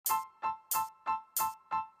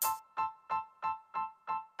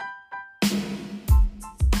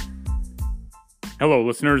Hello,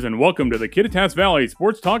 listeners, and welcome to the Kittitas Valley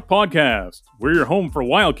Sports Talk Podcast. We're your home for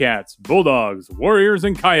Wildcats, Bulldogs, Warriors,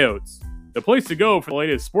 and Coyotes. The place to go for the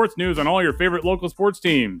latest sports news on all your favorite local sports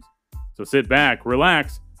teams. So sit back,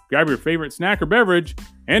 relax, grab your favorite snack or beverage,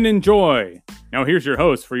 and enjoy. Now here's your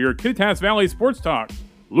host for your Kittitas Valley Sports Talk,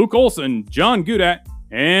 Luke Olson, John Gudat,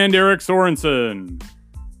 and Eric Sorensen.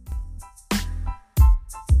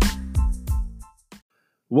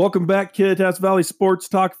 Welcome back, Kittitas Valley Sports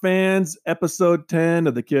Talk fans. Episode 10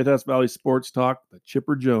 of the Kittitas Valley Sports Talk, the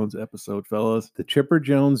Chipper Jones episode, fellas. The Chipper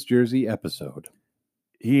Jones jersey episode.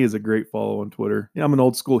 He is a great follow on Twitter. Yeah, I'm an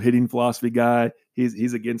old school hitting philosophy guy.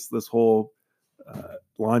 He's against this whole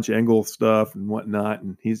launch angle stuff and whatnot,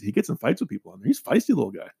 and he gets in fights with people on there. He's a feisty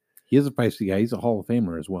little guy. He is a feisty guy. He's a Hall of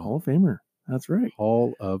Famer as well. Hall of Famer. That's right.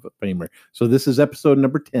 Hall of Famer. So this is episode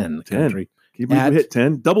number 10. 10. Can you believe we hit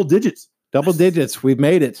 10? Double digits. Double digits. We've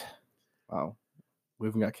made it. Wow. We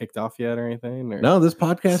haven't got kicked off yet or anything? Or? No, this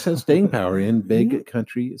podcast has staying power in Big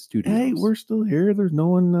Country Studios. Hey, we're still here. There's no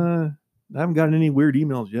one. I haven't gotten any weird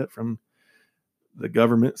emails yet from the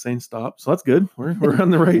government saying stop. So that's good. We're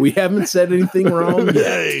on the right. We haven't said anything wrong.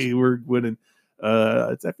 Yay, we're winning.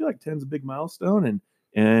 I feel like 10's a big milestone,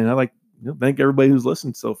 and I like thank everybody who's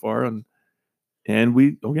listened so far. And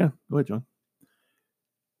we. Oh yeah, go ahead, John.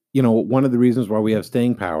 You know, one of the reasons why we have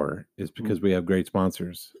staying power is because we have great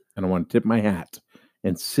sponsors. And I want to tip my hat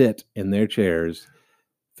and sit in their chairs.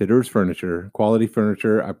 Fitters Furniture, quality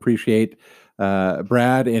furniture. I appreciate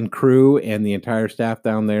Brad and crew and the entire staff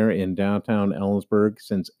down there in downtown Ellensburg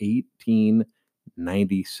since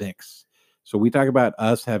 1896. So we talk about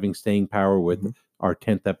us having staying power with our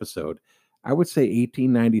 10th episode. I would say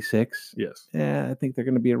 1896. Yes. Yeah, I think they're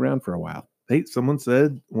going to be around for a while. Hey, someone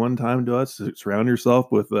said one time to us, surround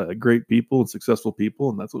yourself with great people and successful people,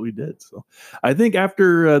 and that's what we did. So I think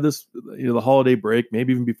after this, the holiday break,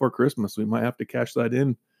 maybe even before Christmas, we might have to cash that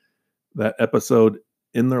in, that episode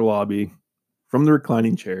in their lobby from the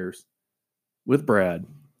reclining chairs with Brad.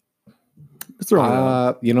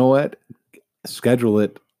 You know what? Schedule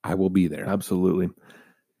it. I will be there. Absolutely.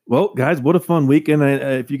 Well, guys, what a fun weekend.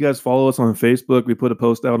 If you guys follow us on Facebook, we put a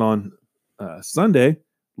post out on Sunday.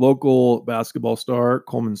 Local basketball star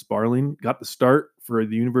Coleman Sparling got the start for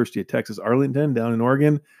the University of Texas Arlington down in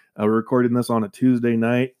Oregon. We're recording this on a Tuesday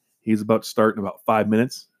night. He's about to start in about 5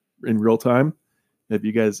 minutes in real time. If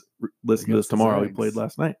you guys listen to this tomorrow, he played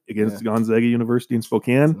last night against Gonzaga University in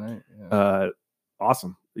Spokane.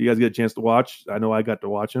 Awesome. You guys get a chance to watch. I know I got to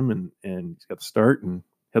watch him, and he's got the start and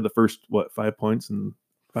had the first 5 points and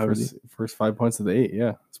first 5 points of the 8.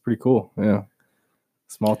 Yeah, it's pretty cool. Yeah,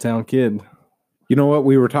 small town kid. You know what?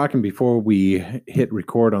 We were talking before we hit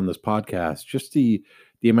record on this podcast, just the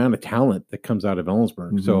amount of talent that comes out of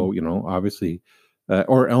Ellensburg. Mm-hmm. So, obviously,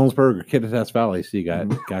 or Ellensburg or Kittitas Valley. So you got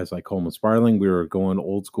guys like Coleman Sparling. We were going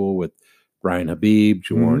old school with Brian Habib,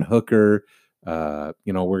 Jawarn Hooker. We're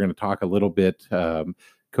going to talk a little bit.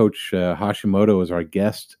 Coach Hashimoto is our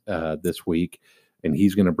guest this week, and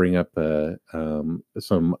he's going to bring up a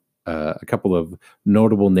couple of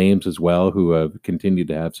notable names as well who have continued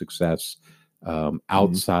to have success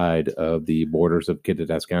outside of the borders of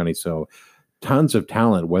Kittitas County. So tons of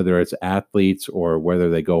talent, whether it's athletes or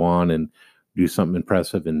whether they go on and do something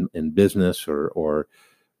impressive in business or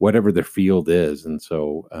whatever their field is. And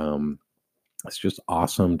so it's just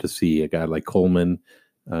awesome to see a guy like Coleman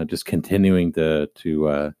just continuing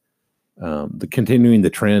continuing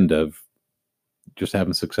the trend of just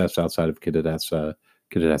having success outside of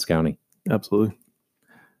Kittitas County. Absolutely.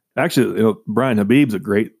 Actually, Brian Habib's a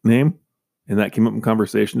great name. And that came up in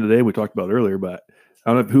conversation today. We talked about it earlier, but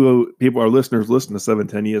I don't know if our listeners listen to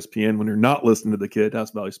 710 ESPN when they're not listening to the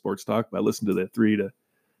Kittitas Valley Sports Talk, but I listened to the 3 to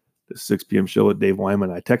 6 p.m. show with Dave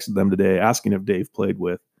Wyman. I texted them today asking if Dave played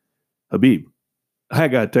with Habib. I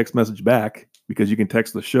got a text message back because you can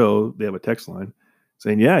text the show. They have a text line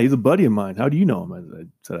saying, yeah, he's a buddy of mine. How do you know him? I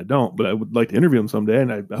said, I don't, but I would like to interview him someday,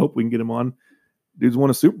 and I hope we can get him on. Dude's won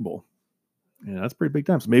a Super Bowl. Yeah, that's pretty big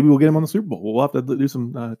time. So maybe we'll get him on the Super Bowl. We'll have to do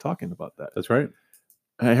some talking about that. That's right.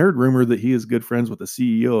 I heard rumor that he is good friends with the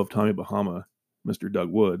CEO of Tommy Bahama, Mr.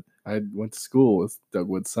 Doug Wood. I went to school with Doug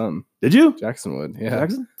Wood's son. Did you? Jackson Wood. Yeah.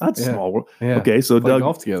 Jackson? That's small world. Yeah. Okay, so Played Doug.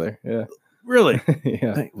 golf together. Yeah. Really?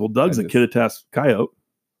 Yeah. Well, Doug's a Kittitas Coyote.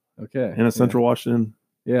 Okay. And a Central Washington.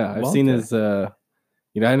 Yeah. I've seen his, I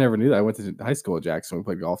never knew that. I went to high school at Jackson. We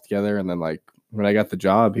played golf together. And then, when I got the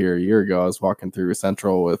job here a year ago, I was walking through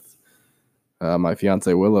Central with my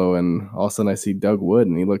fiance Willow, and all of a sudden I see Doug Wood,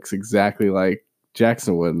 and he looks exactly like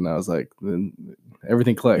Jackson Wood, and I was like, then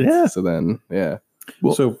everything clicked. Yeah. So then, yeah.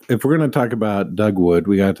 Well, so if we're going to talk about Doug Wood,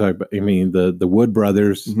 we got to talk about, the Wood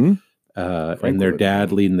brothers. Mm-hmm. and their Wood, dad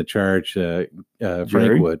man. leading the charge, Frank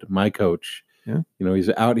Jerry? Wood, my coach. Yeah. He's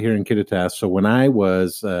out here in Kittitas. So when I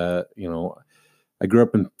was, I grew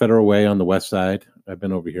up in Federal Way on the west side. I've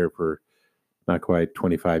been over here for not quite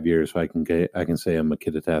 25 years, so I can say I'm a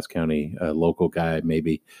Kittitas County local guy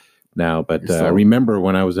maybe now. But I remember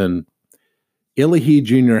when I was in Illahee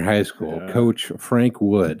Junior High School, Coach Frank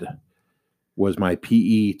Wood was my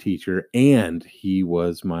PE teacher, and he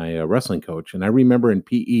was my wrestling coach. And I remember in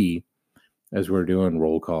PE, as we were doing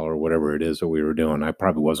roll call or whatever it is that we were doing, I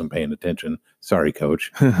probably wasn't paying attention. Sorry,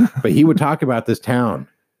 Coach. But he would talk about this town,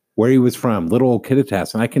 where he was from, little old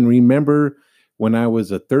Kittitas. And I can remember when I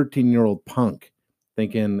was a 13-year-old punk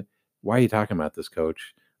thinking, why are you talking about this,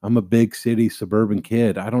 Coach? I'm a big city suburban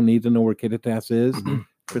kid. I don't need to know where Kittitas is.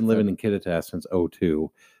 I've been living in Kittitas since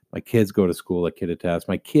 2002. My kids go to school at Kittitas.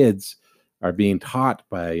 My kids are being taught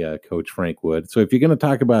by Coach Frank Wood. So if you're going to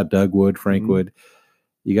talk about Doug Wood, Frank Wood,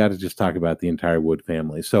 you got to just talk about the entire Wood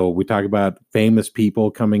family. So we talk about famous people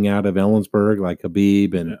coming out of Ellensburg, like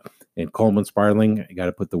Habib and Coleman Sparling. You got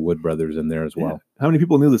to put the Wood brothers in there as well. How many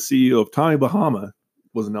people knew the CEO of Tommy Bahama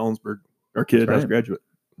was in Ellensburg? Our kid as a graduate.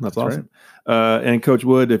 That's awesome. Right. And Coach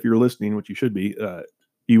Wood, if you're listening, which you should be,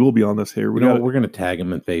 he will be on this here. We're going to tag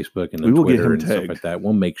him in Facebook and we will Twitter get him and tagged. Stuff like that.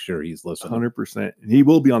 We'll make sure he's listening. 100%. And he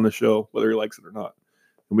will be on the show, whether he likes it or not.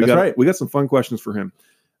 And we got some fun questions for him.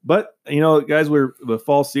 But guys, the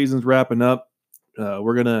fall season's wrapping up.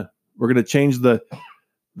 We're gonna change the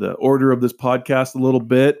order of this podcast a little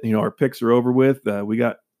bit. Our picks are over with.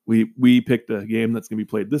 We picked a game that's gonna be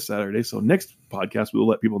played this Saturday. So next podcast we will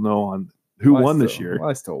let people know on who won this year. Well,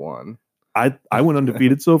 I still won. I went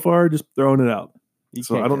undefeated so far. Just throwing it out.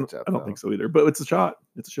 I don't think so either. But it's a shot.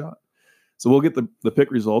 So we'll get the pick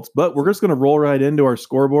results, but we're just going to roll right into our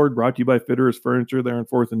scoreboard, brought to you by Fitterers Furniture there on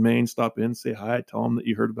 4th and Main. Stop in, say hi, tell them that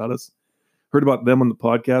you heard about us, heard about them on the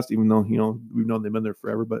podcast, even though, we've known they've been there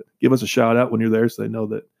forever, but give us a shout out when you're there so they know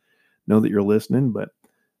that you're listening. But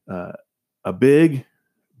a big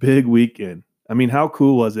weekend. I mean, how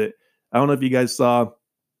cool was it? I don't know if you guys saw,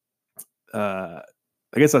 I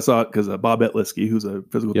guess I saw it because Bob Etlisky, who's a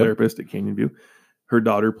physical therapist at Canyon View, her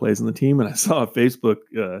daughter plays on the team, and I saw a Facebook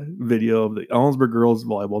video of the Ellensburg girls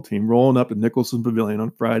volleyball team rolling up to Nicholson Pavilion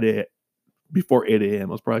on Friday before 8 a.m. It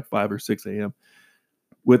was probably 5 or 6 a.m.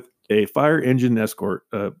 with a fire engine escort,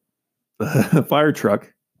 a fire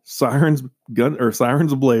truck, sirens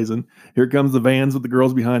ablazing. Here comes the vans with the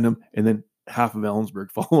girls behind them, and then half of Ellensburg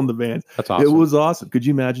following the vans. That's awesome. It was awesome. Could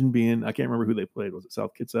you imagine being? I can't remember who they played. Was it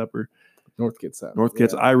South Kitsap or North Kitsap? North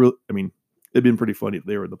Kitsap. I mean. It'd been pretty funny if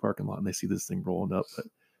they were in the parking lot and they see this thing rolling up. But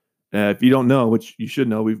if you don't know, which you should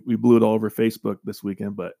know, we blew it all over Facebook this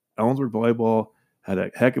weekend. But Ellensburg volleyball had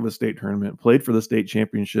a heck of a state tournament, played for the state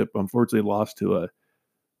championship. Unfortunately, lost to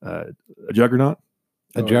a juggernaut.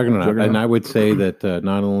 A juggernaut. And I would say that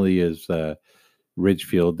not only is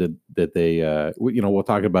Ridgefield that they, we'll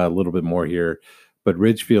talk about a little bit more here, but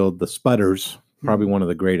Ridgefield, the Spudders, probably one of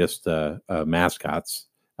the greatest mascots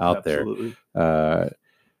out Absolutely. There.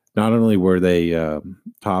 Not only were they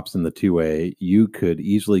tops in the 2A, you could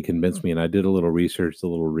easily convince me, and I did a little research, a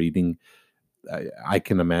little reading. I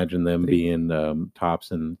can imagine them being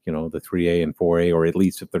tops in the 3A and 4A, or at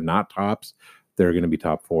least if they're not tops, they're going to be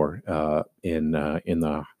top 4 in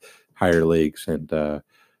the higher leagues. And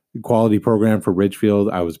quality program for Ridgefield.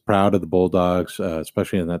 I was proud of the Bulldogs,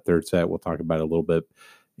 especially in that third set. We'll talk about it a little bit.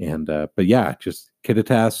 And but yeah, just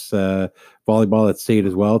Kittitas volleyball at state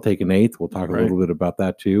as well, taking 8th. We'll talk a little bit about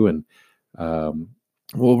that too. And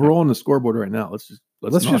we're on the scoreboard right now. Let's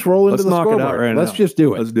just roll into the scoreboard. Let's just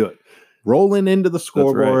do it. Let's do it. Rolling into the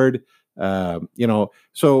scoreboard. Right.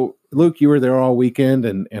 So Luke, you were there all weekend,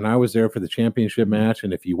 and I was there for the championship match.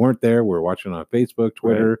 And if you weren't there, we're watching on Facebook,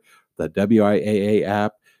 Twitter, the WIAA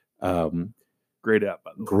app. Great app,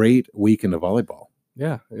 by the way. Great weekend of volleyball.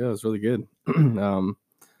 Yeah, it was really good.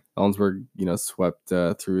 Ellensburg, swept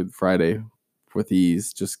through Friday with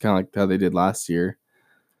ease, just kind of like how they did last year.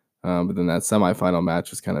 But then that semifinal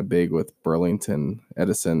match was kind of big with Burlington,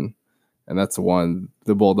 Edison, and that's the one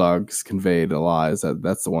the Bulldogs conveyed a lot. Is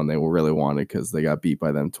that's the one they really wanted because they got beat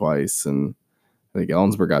by them twice, and I think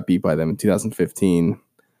Ellensburg got beat by them in 2015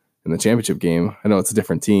 in the championship game. I know it's a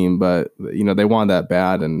different team, but they wanted that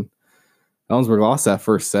bad, and Ellensburg lost that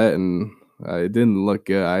first set, and it didn't look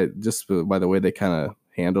good. Just by the way they kind of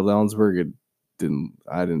handled Ellensburg,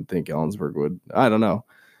 I didn't think Ellensburg would. I don't know,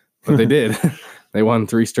 but they did. They won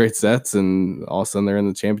 3 straight sets, and all of a sudden they're in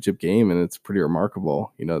the championship game, and it's pretty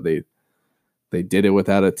remarkable. They did it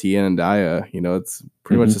without a Tia and Daya. It's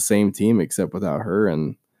pretty much the same team except without her,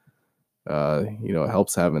 and it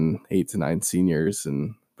helps having 8 to 9 seniors.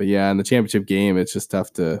 But yeah, in the championship game, it's just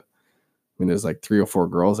tough to mean, there's like 3 or 4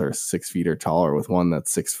 girls that are 6 feet or taller, with one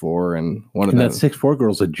that's 6'4", and one of And them. that 6'4"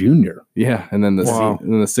 girl's a junior. Yeah, and then the Wow.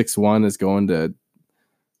 and then the 6'1" is going to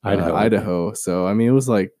Idaho. So I mean, it was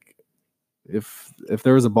like if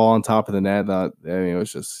there was a ball on top of the net, it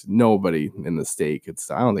was just nobody in the state could.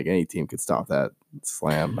 I don't think any team could stop that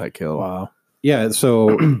slam, that kill. Wow. Yeah,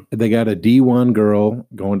 so they got a D1 girl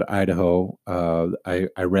going to Idaho.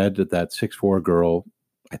 I read that 6'4" girl,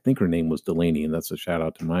 I think her name was Delaney, and that's a shout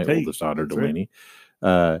out to my oldest daughter, that's Delaney.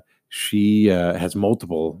 She has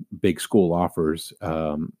multiple big school offers,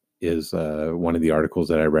 is one of the articles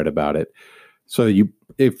that I read about it. So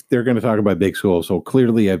if they're going to talk about big schools, so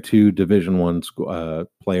clearly you have 2 Division I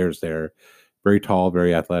players there, very tall,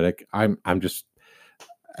 very athletic.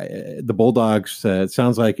 The Bulldogs, it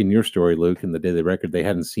sounds like in your story, Luke, in the Daily Record, they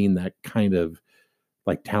hadn't seen that kind of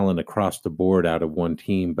like talent across the board out of one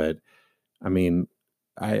team. But I mean,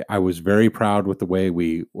 I was very proud with the way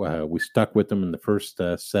we stuck with them in the first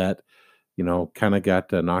set. Kind of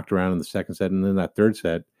got knocked around in the second set, and then that third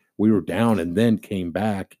set we were down, and then came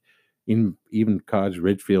back. Even caused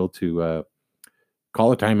Ridgefield to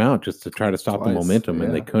call a timeout just to try to stop the momentum,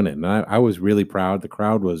 and they couldn't. And I was really proud. The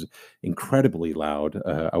crowd was incredibly loud.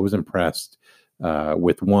 I was impressed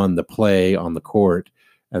with the play on the court,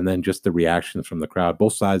 and then just the reactions from the crowd,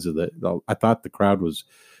 both sides of I thought the crowd was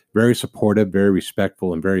very supportive, very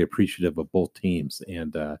respectful, and very appreciative of both teams.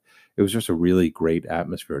 And it was just a really great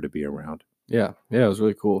atmosphere to be around. Yeah, it was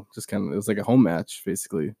really cool. Just it was like a home match,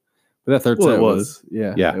 basically. But that third set was.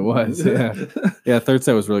 Yeah, it was. Yeah, third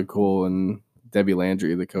set was really cool. And Debbie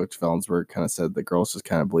Landry, the coach of Ellensburg, kind of said the girls just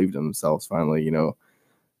kind of believed in themselves finally.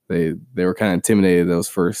 They were kind of intimidated those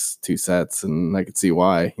first 2 sets, and I could see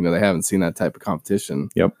why. They haven't seen that type of competition.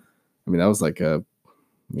 Yep. I mean, that was like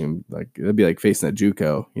it'd be like facing a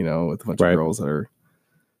JUCO, with a bunch of girls that are.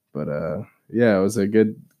 But it was a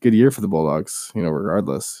good year for the Bulldogs.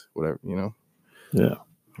 Regardless, whatever. Yeah.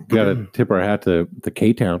 Got to tip our hat to the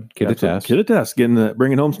K-Town Kittitas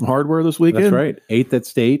bringing home some hardware this weekend. That's right. 8th at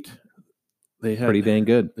state. They had pretty dang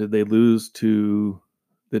good. Did they lose to?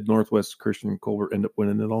 Did Northwest Christian Culver end up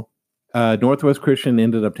winning it all? Northwest Christian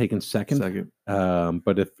ended up taking second.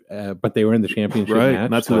 But they were in the championship match.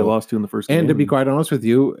 And that's who they lost to in the first game. And to be quite honest with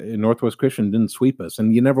you, Northwest Christian didn't sweep us.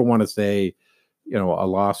 And you never want to say, a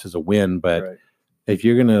loss is a win, but if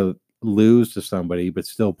you're going to lose to somebody but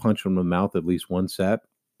still punch them in the mouth at least one set,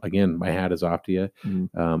 again, my hat is off to you.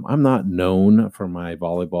 Mm-hmm. I'm not known for my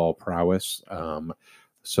volleyball prowess,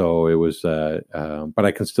 so it was, but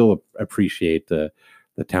I can still appreciate the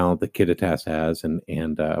talent that Kittitas has,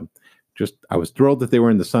 and just I was thrilled that they were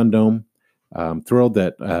in the Sun Dome. Thrilled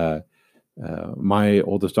that my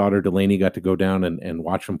oldest daughter Delaney got to go down and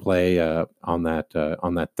watch them play on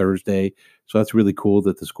that Thursday. So that's really cool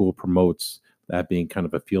that the school promotes that being kind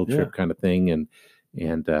of a field trip kind of thing, and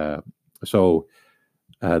so.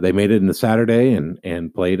 They made it in the Saturday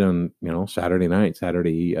and played on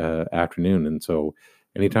Saturday afternoon, and so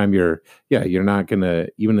anytime you're not gonna,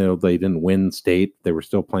 even though they didn't win state, they were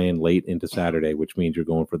still playing late into Saturday, which means you're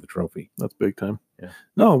going for the trophy. That's big time. Yeah.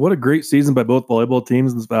 No, what a great season by both volleyball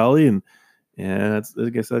teams in this valley, and that's, I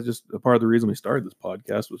guess that's just a part of the reason we started this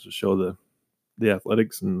podcast, was to show the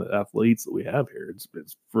athletics and the athletes that we have here. It's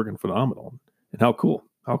freaking phenomenal, and how cool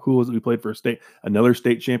is it we played for another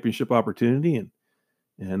state championship opportunity,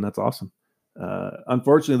 and that's awesome.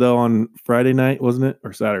 Unfortunately, though, on Friday night, wasn't it?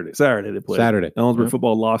 Or Saturday? Saturday they played. Ellensburg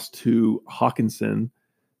football lost to Hawkinson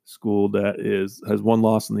School that has one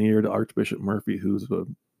loss in the year to Archbishop Murphy,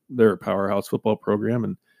 they're a powerhouse football program,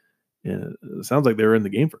 and it sounds like they were in the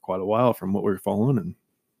game for quite a while from what we were following. And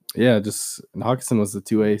Hawkinson was the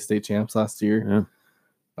 2A state champs last year.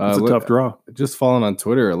 Yeah, it's a tough draw. Just following on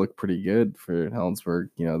Twitter, it looked pretty good for Ellensburg.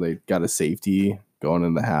 They got a safety going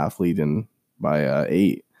in the half, leading by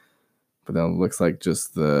 8. But then it looks like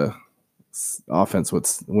just the offense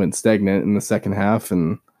went stagnant in the second half,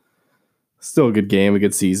 and still a good game, a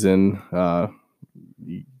good season.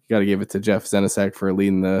 You got to give it to Jeff Zenisek for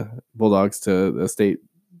leading the Bulldogs to the state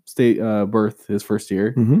berth his first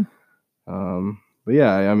year. Mm-hmm. But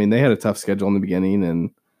yeah, I mean, they had a tough schedule in the beginning,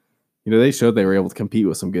 and they showed they were able to compete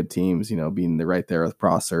with some good teams. Being right there with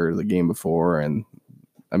Prosser the game before, and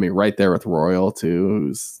I mean, right there with Royal too,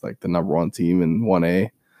 who's like the number 1 team in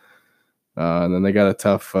 1A. And then they got a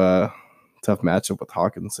tough matchup with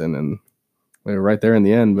Hawkinson, and they were right there in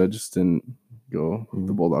the end, but just didn't go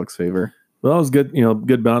the Bulldogs' favor. Well, it was good,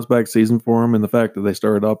 good bounce back season for them, and the fact that they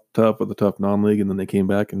started off tough with a tough non-league, and then they came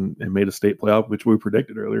back and made a state playoff, which we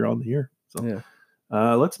predicted earlier on in the year. So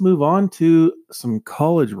let's move on to some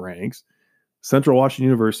college ranks. Central Washington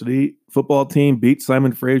University football team beat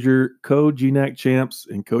Simon Fraser, co-GNAC champs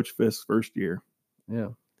in Coach Fisk's first year. Yeah,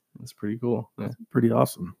 that's pretty cool. Yeah. That's pretty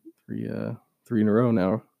awesome. Three in a row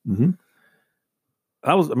now. Mm-hmm.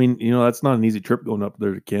 That's not an easy trip going up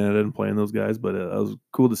there to Canada and playing those guys, but it was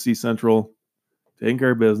cool to see Central taking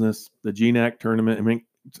care of business. The GNAC tournament,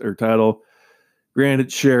 or title,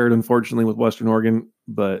 granted shared, unfortunately, with Western Oregon,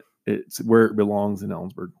 but it's where it belongs in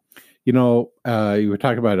Ellensburg. You were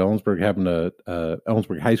talking about Ellensburg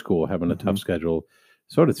Ellensburg High School having a tough schedule.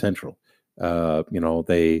 So did Central.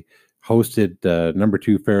 They hosted number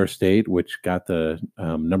 2 Ferris State, which got the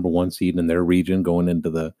number 1 seed in their region going into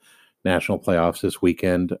the national playoffs this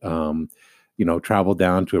weekend. Traveled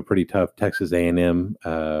down to a pretty tough Texas A&M,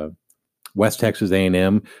 West Texas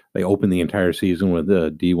A&M. They opened the entire season with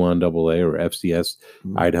the D1 AA or FCS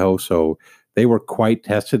Idaho. So they were quite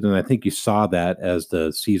tested, and I think you saw that as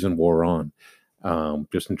the season wore on,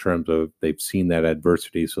 just in terms of they've seen that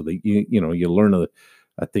adversity. So that you learn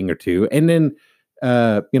a thing or two. And then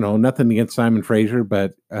nothing against Simon Fraser,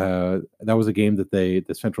 but that was a game that the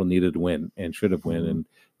Central needed to win and should have won, and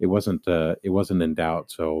it wasn't in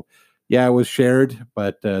doubt. So yeah, it was shared,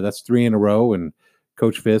 but that's 3 in a row, and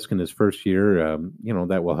Coach Fisk in his first year,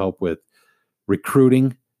 that will help with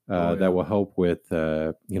recruiting. That will help with,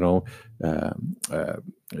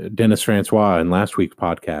 Dennis Francois in last week's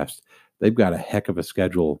podcast. They've got a heck of a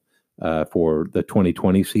schedule for the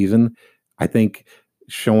 2020 season. I think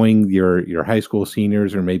showing your high school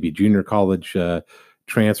seniors or maybe junior college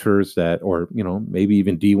transfers or maybe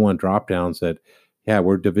even D1 drop downs that, yeah,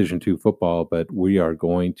 we're Division II football, but we are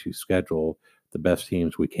going to schedule the best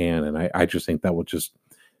teams we can. And I just think that will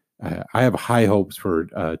I have high hopes for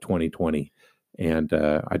 2020. And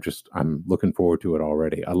I'm looking forward to it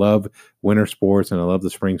already. I love winter sports and I love the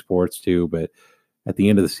spring sports too. But at the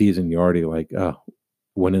end of the season, you're already like,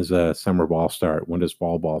 when does summer ball start? When does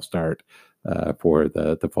fall ball start for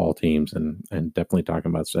the fall teams? And definitely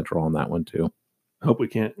talking about Central on that one too. I hope we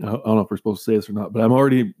can't. I don't know if we're supposed to say this or not, but I'm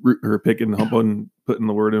already putting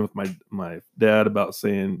the word in with my dad about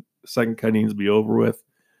saying the second cut needs to be over with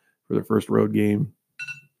for their first road game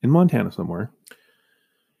in Montana somewhere.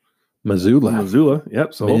 Missoula.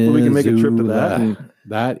 Yep. So hopefully we can make a trip to that.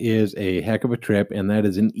 That is a heck of a trip, and that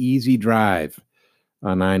is an easy drive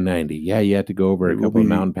on I-90. Yeah, you have to go over a couple of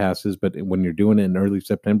mountain passes, but when you're doing it in early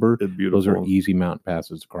September, those are easy mountain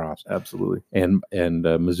passes across. Absolutely. And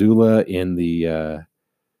Missoula in the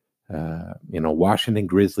Washington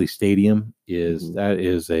Grizzly Stadium that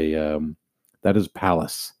is a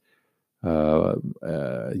palace.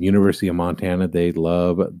 University of Montana, they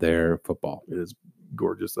love their football. It is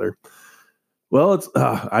gorgeous there. Well, it's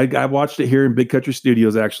I watched it here in Big Country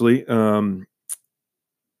Studios actually.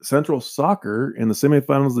 Central Soccer in the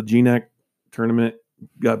semifinals of the GNAC tournament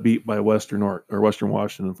got beat by Western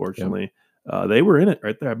Washington, unfortunately. Yep. They were in it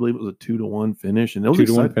right there. I believe it was a 2-1 finish, and it was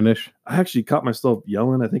 2-1 finish. I actually caught myself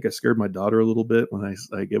yelling. I think I scared my daughter a little bit when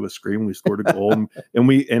I gave a scream. We scored a goal,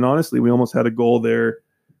 and honestly, we almost had a goal there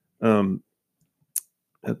toward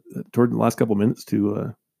the last couple minutes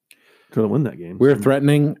to win that game. We're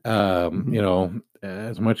threatening,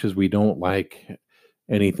 as much as we don't like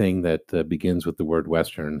anything that begins with the word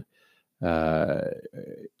Western.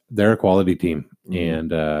 They're a quality team,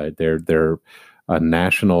 and they're a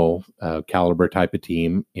national caliber type of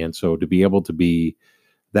team. And so to be able to be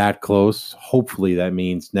that close, hopefully that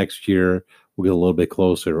means next year we'll get a little bit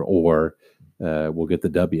closer, or we'll get the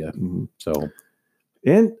W. Mm-hmm. So.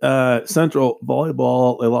 And Central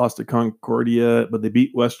volleyball, they lost to Concordia, but they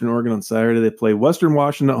beat Western Oregon on Saturday. They play Western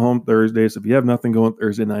Washington at home Thursday. So if you have nothing going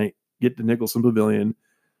Thursday night, get to Nicholson Pavilion,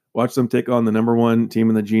 watch them take on the number 1 team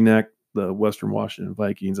in the GNAC, the Western Washington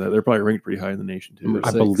Vikings. They're probably ranked pretty high in the nation too. I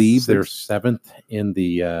believe they're 7th in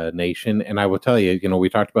the nation. And I will tell you, we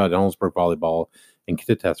talked about Ellensburg volleyball and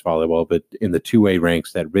Kittitas volleyball, but in the 2A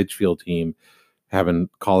ranks, that Ridgefield team, having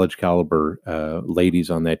college caliber ladies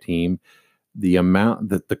on that team, the amount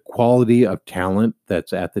that the quality of talent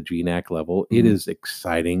that's at the GNAC level, it is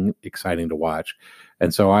exciting to watch.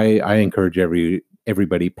 And so I encourage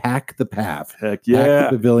everybody pack the PAV. Heck yeah.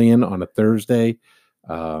 Pack the pavilion on a Thursday.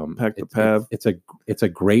 Pack the PAV. It's a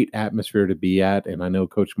great atmosphere to be at. And I know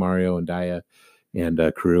Coach Mario and Daya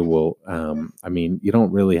and crew will, you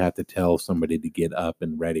don't really have to tell somebody to get up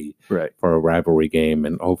and ready for a rivalry game.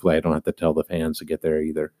 And hopefully I don't have to tell the fans to get there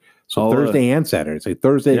either. So I'll, Thursday and Saturday. It's like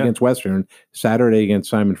Thursday yeah. against Western, Saturday against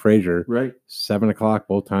Simon Fraser, Right. 7:00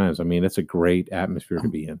 both times. I mean, it's a great atmosphere to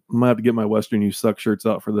be in. I might have to get my Western You Suck shirts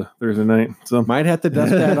out for the Thursday night. So Might have to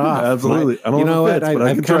dust that off. Absolutely. I don't You know know if it what? fits, but I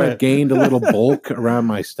I've can kind try of it. gained a little bulk around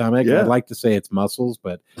my stomach. Yeah. I'd like to say it's muscles,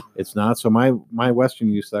 but it's not. So my Western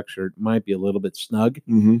You Suck shirt might be a little bit snug.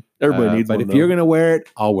 Mm-hmm. Everybody needs but one. if though. you're going to wear it,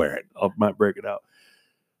 I'll wear it. I might break it out.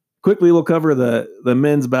 Quickly, we'll cover the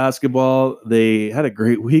men's basketball. They had a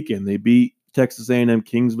great weekend. They beat Texas A&M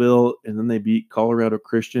Kingsville, and then they beat Colorado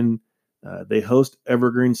Christian. They host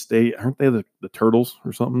Evergreen State. Aren't they the Turtles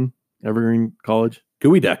or something? Evergreen College?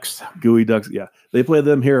 Gooey Ducks. Gooey Ducks, yeah. They play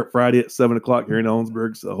them here at Friday at 7:00 here in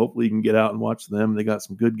Ellensburg, so hopefully you can get out and watch them. They got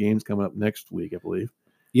some good games coming up next week, I believe.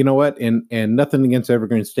 You know what? And nothing against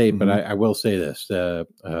Evergreen State, but Mhm. I will say this.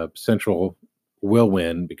 Central will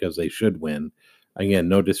win because they should win. Again,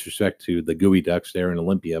 no disrespect to the Gooey Ducks there in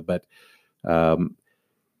Olympia, but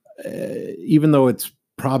even though it's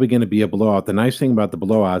probably going to be a blowout, the nice thing about the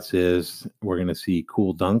blowouts is we're going to see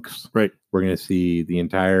cool dunks. Right. We're going to see the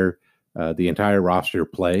entire roster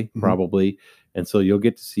play Mhm. probably, and so you'll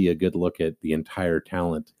get to see a good look at the entire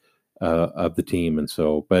talent of the team. And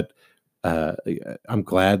so, but I'm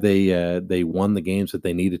glad they won the games that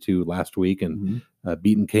they needed to last week and Mhm.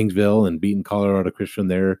 beaten Kingsville and beaten Colorado Christian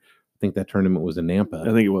there. I think that tournament was in Nampa.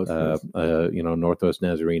 I think it was. Yes. Northwest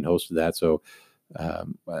Nazarene hosted that. So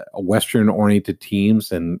Western-oriented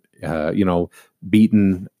teams and,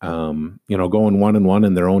 beaten, going 1-1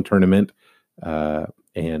 in their own tournament.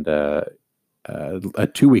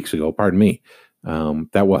 2 weeks ago, pardon me.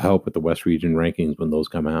 That will help with the West Region rankings when those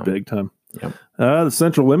come out. Big time. Yep. The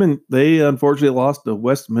Central women, they unfortunately lost to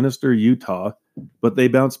Westminster, Utah, but they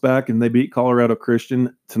bounced back and they beat Colorado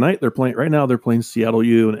Christian. Tonight they're playing Seattle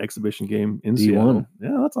U, an exhibition game in D1. Seattle.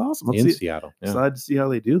 Yeah, that's awesome. Let's In see. Seattle. Yeah. Excited to see how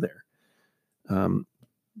they do there.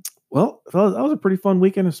 Well, fellas, that was a pretty fun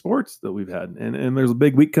weekend of sports that we've had, and there's a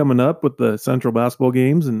big week coming up with the Central basketball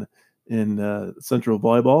games and Central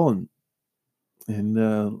volleyball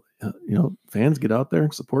and fans get out there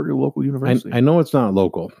and support your local university. I know it's not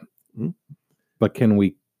local, Mhm. but can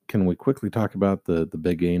we quickly talk about the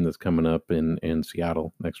big game that's coming up in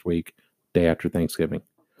Seattle next week, day after Thanksgiving?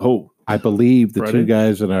 Oh, I believe the Friday? two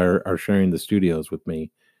guys that are sharing the studios with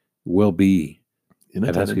me will be in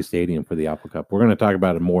at Husky attendance. Stadium for the Apple Cup. We're going to talk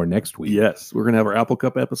about it more next week. Yes, we're gonna have our Apple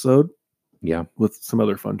Cup episode. Yeah, With some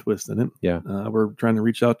other fun twists in it. Yeah. We're trying to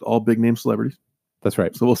reach out to all big name celebrities. that's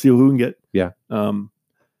right. So we'll see who we can get. Yeah.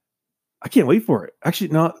 I can't wait for it. Actually,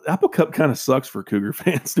 no, Apple Cup kind of sucks for Cougar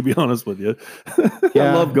fans, to be honest with you.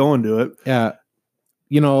 Yeah. I love going to it. Yeah.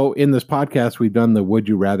 In this podcast, we've done the would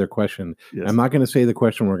you rather question. Yes. I'm not going to say the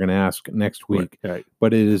question we're going to ask next week, Right.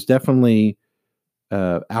 but it is definitely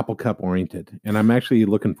Apple Cup oriented, and I'm actually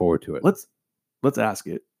looking forward to it. Let's ask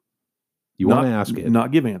it. You want to ask it?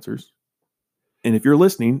 Not give answers. And if you're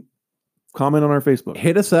listening, comment on our Facebook.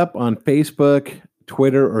 Hit us up on Facebook,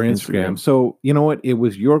 Twitter, or Instagram. Instagram. So you know what? It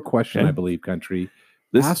was your question, Okay. I believe, Country.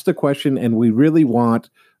 This- Ask the question, and we really want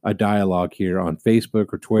a dialogue here on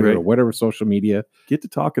Facebook or Twitter Right. or whatever social media. Get to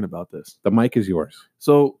talking about this. The mic is yours.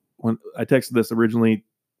 So when I texted this originally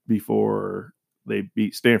before they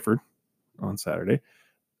beat Stanford on Saturday,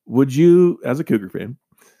 would you, as a Cougar fan,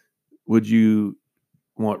 would you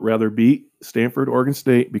rather beat Stanford, Oregon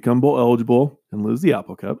State, become bowl eligible, and lose the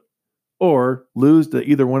Apple Cup, or lose to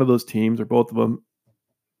either one of those teams or both of them,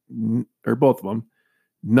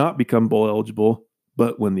 not become bowl eligible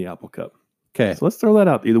but win the Apple Cup? Okay. So let's throw that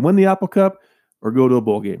out. Either win the Apple Cup or go to a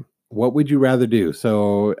bowl game. What would you rather do?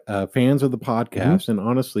 So, fans of the Mm-hmm. podcast, and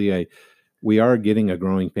honestly, we are getting a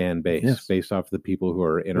growing fan base Yes. based off of the people who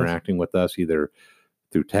are interacting with us either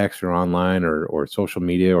through text or online or social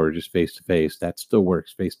media or just face to face. That still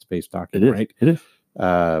works, face to face talking, right? It is.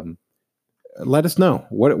 Let us know.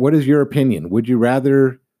 What is your opinion? Would you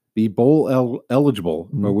rather be bowl eligible,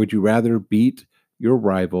 or Mhm. would you rather beat your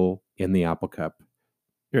rival in the Apple Cup?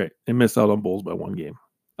 You're right. And miss out on bowls by one game.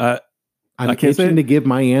 I'm I can't say itching it. to give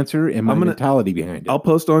my answer and my I'm gonna- mentality behind it. I'll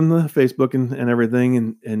post on the Facebook and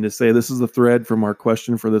everything and just say this is the thread from our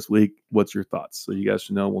question for this week. What's your thoughts? So you guys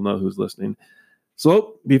should know. We'll know who's listening.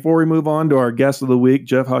 So before we move on to our guest of the week,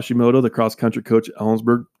 Jeff Hashimoto, the cross country coach at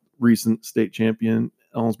Ellensburg, recent state champion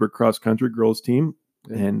Ellensburg cross country girls team.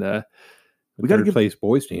 And we got to Third give place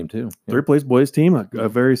boys team too. Yeah. third place boys team a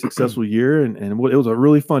very successful year. And it was a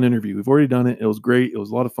really fun interview. We've already done it. It was great. It was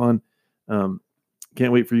a lot of fun.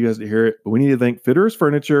 Can't wait for you guys to hear it. But we need to thank Fitterers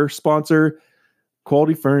Furniture, sponsor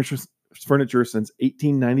quality furniture since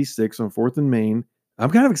 1896 on 4th and Main. I'm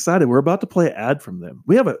kind of excited. We're about to play an ad from them.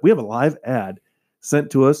 We have a live ad sent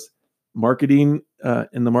to us, marketing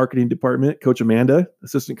in the marketing department. Coach Amanda,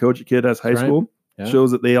 assistant coach at Kid has high That's right. school, Yeah.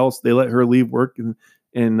 shows that they let her leave work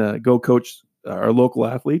and go coach our local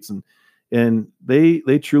athletes, and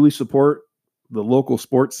they truly support the local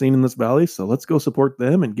sports scene in this valley. So let's go support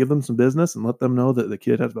them and give them some business and let them know that the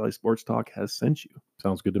Kid Has Valley Sports Talk has sent you.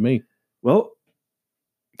 Sounds good to me. Well,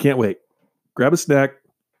 can't wait. Grab a snack,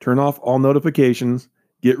 turn off all notifications,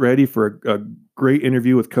 get ready for a great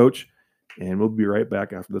interview with Coach, and we'll be right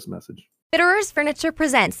back after this message. Fitterer's Furniture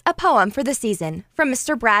presents a poem for the season from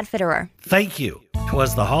Mr. Brad Fitterer. Thank you.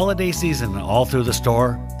 'Twas the holiday season and all through the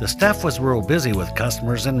store, the staff was real busy with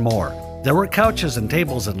customers and more. There were couches and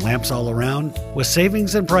tables and lamps all around, with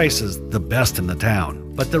savings and prices the best in the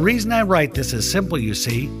town. But the reason I write this is simple, you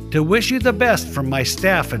see, to wish you the best from my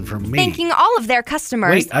staff and from me. Thanking all of their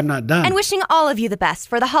customers. Wait, I'm not done. And wishing all of you the best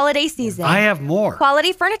for the holiday season. I have more.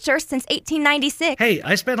 Quality furniture since 1896. Hey,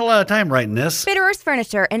 I spent a lot of time writing this. Fitterer's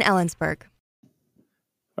Furniture in Ellensburg.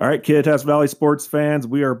 All right, Kittitas Valley sports fans,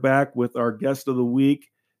 we are back with our guest of the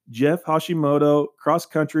week, Jeff Hashimoto,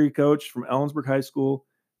 cross-country coach from Ellensburg High School.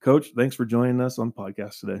 Coach, thanks for joining us on the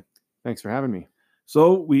podcast today. Thanks for having me.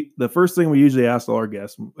 So the first thing we usually ask all our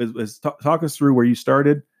guests is talk us through where you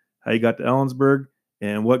started, how you got to Ellensburg,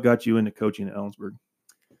 and what got you into coaching at Ellensburg.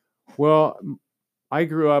 Well, I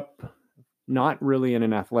grew up not really in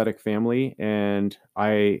an athletic family, and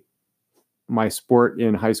my sport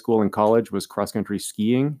in high school and college was cross-country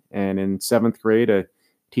skiing. And in 7th grade, a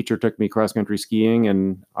teacher took me cross-country skiing,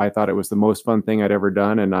 and I thought it was the most fun thing I'd ever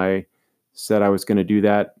done. And I said I was going to do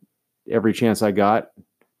that every chance I got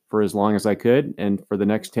for as long as I could. And for the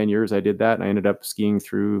next 10 years, I did that. And I ended up skiing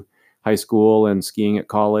through high school and skiing at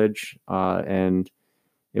college. And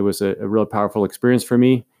it was a real powerful experience for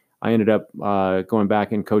me. I ended up going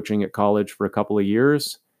back and coaching at college for a couple of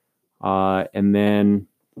years. And then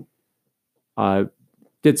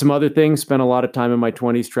did some other things, spent a lot of time in my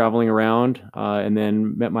 20s traveling around, and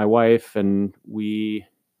then met my wife, and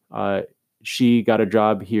she got a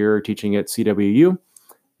job here teaching at CWU,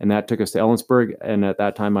 and that took us to Ellensburg. And at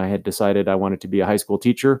that time I had decided I wanted to be a high school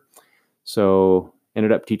teacher. So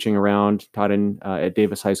ended up teaching around, taught at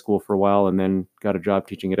Davis High School for a while, and then got a job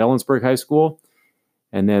teaching at Ellensburg High School.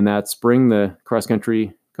 And then that spring, the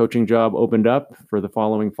cross-country coaching job opened up for the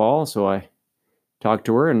following fall. So I talked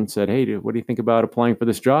to her and said, "Hey, what do you think about applying for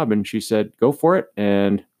this job?" And she said, "Go for it."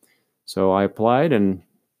 And so I applied, and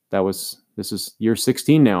this is year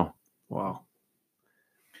 16 now. Wow.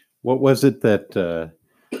 What was it that,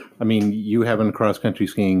 you have a cross-country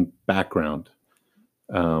skiing background.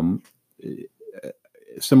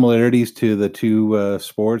 Similarities to the two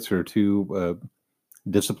sports or two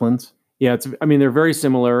disciplines? Yeah, they're very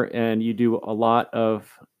similar, and you do a lot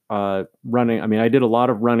of running. I did a lot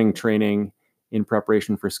of running training in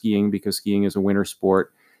preparation for skiing because skiing is a winter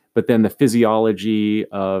sport. But then the physiology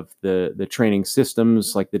of the training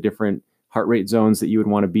systems, like the different heart rate zones that you would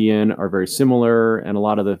want to be in, are very similar, and a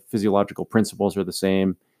lot of the physiological principles are the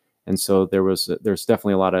same. And so there's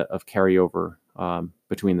definitely a lot of carryover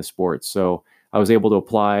between the sports. So I was able to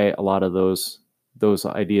apply a lot of those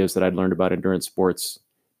ideas that I'd learned about endurance sports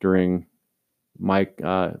during my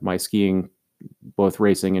skiing, both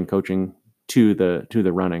racing and coaching, to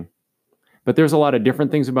the running. But there's a lot of different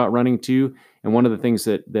things about running too. And one of the things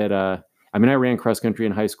that I ran cross country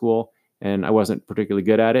in high school, and I wasn't particularly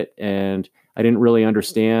good at it, and I didn't really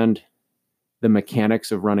understand the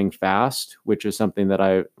mechanics of running fast, which is something that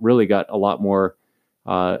I really got a lot more.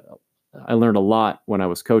 I learned a lot when I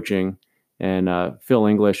was coaching, and Phil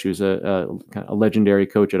English, who's a legendary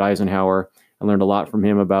coach at Eisenhower, I learned a lot from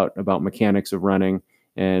him about mechanics of running,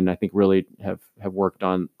 and I think really have worked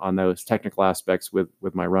on those technical aspects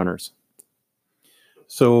with my runners.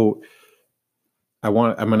 So I'm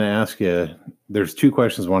going to ask you, there's two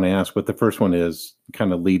questions I want to ask, but the first one is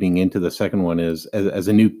kind of leading into the second one is as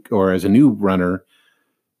a new runner,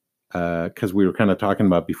 because we were kind of talking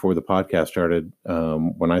about before the podcast started,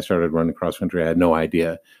 when I started running cross country, I had no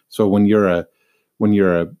idea. So when you're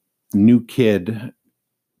a new kid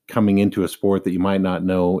coming into a sport that you might not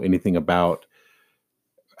know anything about,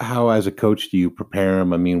 how as a coach do you prepare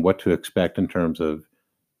them? What to expect in terms of,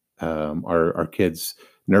 are kids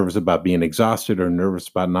nervous about being exhausted or nervous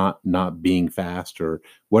about not being fast, or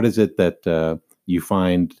what is it that you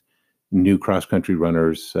find new cross-country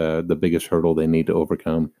runners the biggest hurdle they need to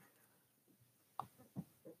overcome?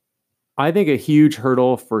 I think a huge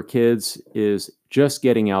hurdle for kids is just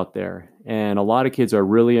getting out there. And a lot of kids are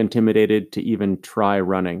really intimidated to even try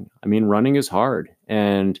running. Running is hard,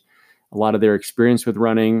 and a lot of their experience with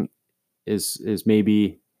running is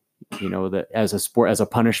maybe as a sport, as a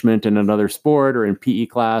punishment in another sport or in PE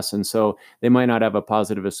class. And so they might not have a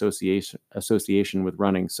positive association with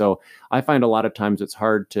running. So I find a lot of times it's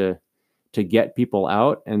hard to get people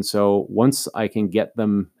out. And so once I can get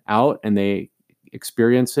them out and they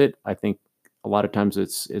experience it, I think a lot of times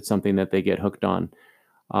it's something that they get hooked on.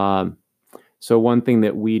 So one thing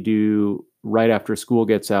that we do right after school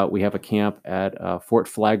gets out, we have a camp at Fort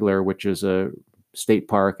Flagler, which is a state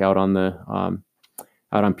park out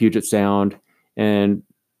on Puget Sound, and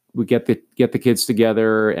we get the kids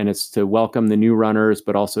together, and it's to welcome the new runners,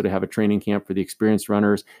 but also to have a training camp for the experienced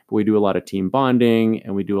runners. But we do a lot of team bonding,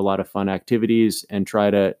 and we do a lot of fun activities, and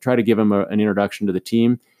try to give them an introduction to the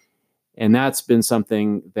team. And that's been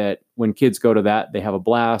something that when kids go to that, they have a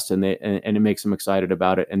blast, and it makes them excited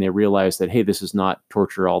about it, and they realize that, hey, this is not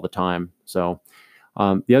torture all the time. So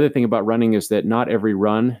the other thing about running is that not every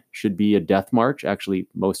run should be a death march. Actually,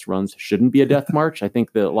 most runs shouldn't be a death march. I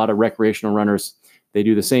think that a lot of recreational runners, they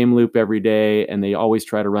do the same loop every day, and they always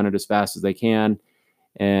try to run it as fast as they can.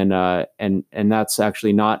 And that's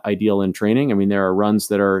actually not ideal in training. I mean, there are runs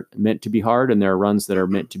that are meant to be hard, and there are runs that are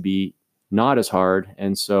meant to be not as hard.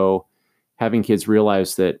 And so having kids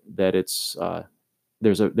realize that it's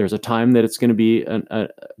there's a time that it's going to be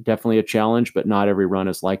definitely a challenge, but not every run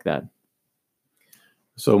is like that.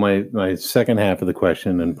 So my second half of the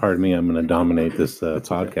question, and pardon me, I'm going to dominate this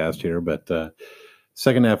podcast here, but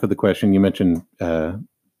second half of the question, you mentioned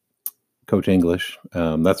Coach English.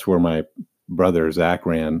 That's where my brother Zach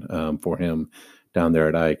ran for him down there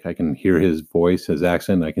at Ike. I can hear his voice, his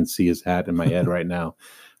accent. I can see his hat in my head right now.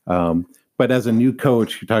 But as a new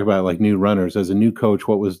coach, you talk about like new runners. As a new coach,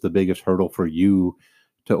 what was the biggest hurdle for you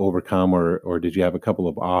to overcome, or did you have a couple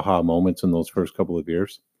of aha moments in those first couple of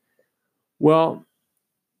years? Well,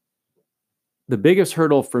 the biggest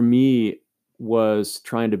hurdle for me was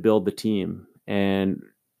trying to build the team. And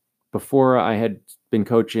before I had been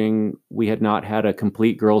coaching, we had not had a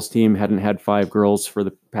complete girls team, hadn't had 5 girls for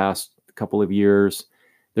the past couple of years.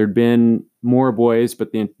 There'd been more boys,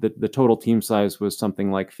 but the total team size was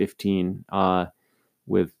something like 15,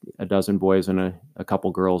 with a dozen boys and a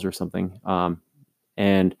couple girls or something.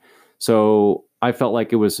 And so I felt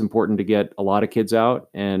like it was important to get a lot of kids out.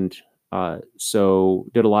 And so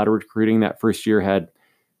did a lot of recruiting. That first year had,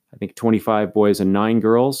 I think, 25 boys and 9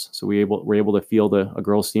 girls. So we were able to field a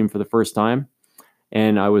girls team for the first time.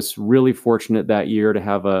 And I was really fortunate that year to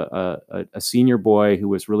have a senior boy who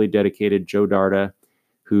was really dedicated, Joe Darda,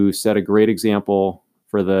 who set a great example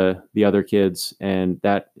for the other kids. And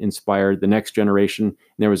that inspired the next generation. And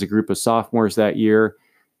there was a group of sophomores that year.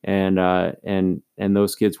 And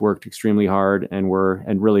those kids worked extremely hard and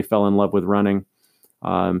really fell in love with running.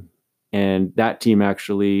 And that team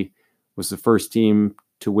actually was the first team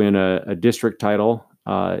to win a district title,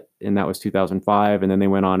 and that was 2005. And then they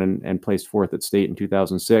went on and placed 4th at state in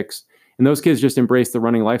 2006. And those kids just embraced the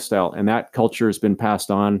running lifestyle, and that culture has been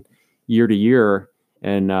passed on year to year,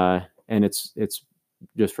 and it's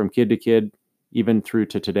just from kid to kid, even through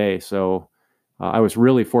to today. So I was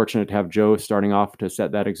really fortunate to have Joe starting off to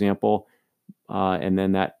set that example, and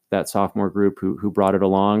then that sophomore group who brought it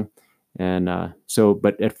along. And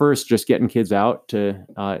but at first, just getting kids out to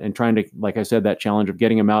and trying to, like I said, that challenge of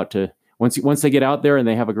getting them out to once they get out there and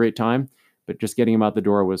they have a great time, but just getting them out the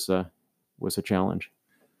door was a challenge.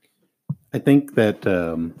 I think that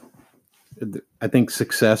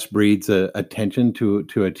success breeds attention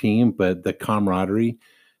to a team, but the camaraderie.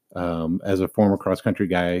 As a former cross country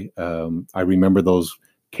guy, I remember those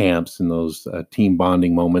camps and those team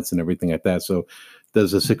bonding moments and everything like that. So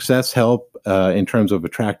does the success help in terms of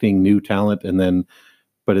attracting new talent?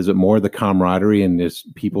 But is it more the camaraderie and is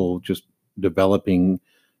people just developing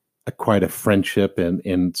quite a friendship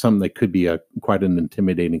and something that could be quite an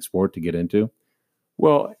intimidating sport to get into?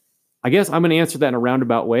 Well, I guess I'm going to answer that in a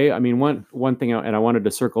roundabout way. I mean, one thing, and I wanted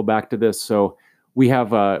to circle back to this. So we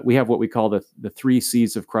have what we call the 3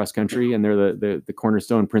 C's of cross country, and they're the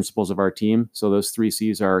cornerstone principles of our team. So those 3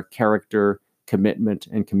 C's are character, commitment,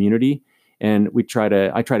 and community. And I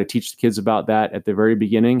try to teach the kids about that at the very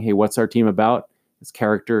beginning. Hey, what's our team about? It's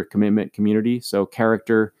character, commitment, community. So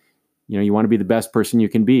character, you want to be the best person you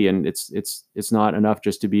can be. And it's not enough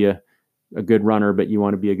just to be a good runner, but you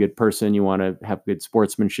want to be a good person. You want to have good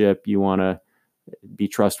sportsmanship. You want to be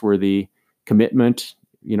trustworthy. Commitment,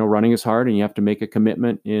 running is hard, and you have to make a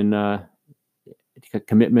commitment in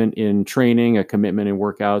training, a commitment in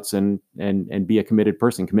workouts, and be a committed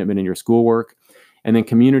person, commitment in your schoolwork. And then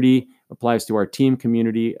community applies to our team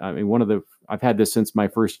community. I mean, I've had this since my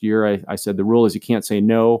first year. I said the rule is you can't say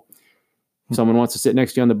no. Someone wants to sit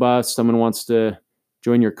next to you on the bus, someone wants to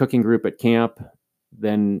join your cooking group at camp,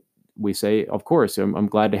 then we say, of course, I'm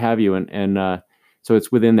glad to have you. And so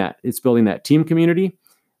it's within that, it's building that team community.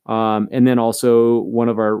 And then also one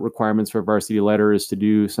of our requirements for varsity letter is to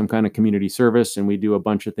do some kind of community service. And we do a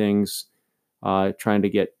bunch of things, trying to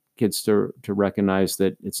get kids to recognize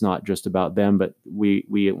that it's not just about them, but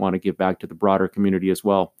we want to give back to the broader community as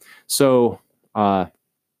well. So,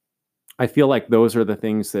 I feel like those are the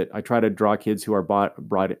things that I try to draw kids who are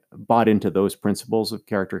bought into those principles of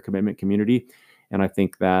character, commitment, community. And I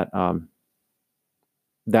think that,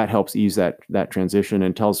 that helps ease that transition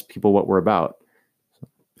and tells people what we're about.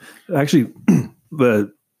 Actually,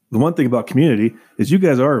 the one thing about community is you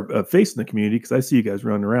guys are facing the community, because I see you guys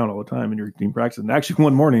running around all the time in your team practice. And actually,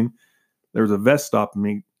 one morning there was a vest stopping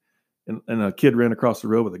me, and a kid ran across the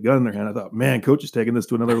road with a gun in their hand. I thought, man, coach is taking this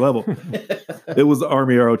to another level. It was the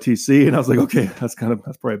Army ROTC, and I was like, okay, that's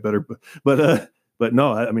probably better. But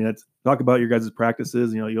no, I mean, talk about your guys'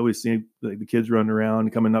 practices. You always see the kids running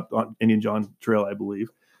around, coming up on Indian John Trail, I believe.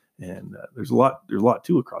 And there's a lot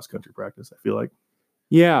to a cross country practice, I feel like.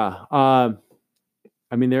 Yeah.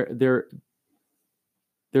 I mean, there's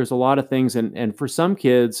a lot of things. And for some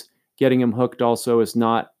kids, getting them hooked also is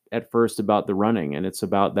not at first about the running, and it's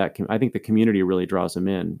about that. I think the community really draws them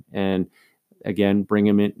in. And again, bring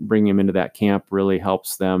them into that camp really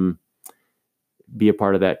helps them be a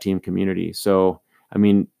part of that team community. So, I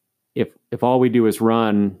mean, if all we do is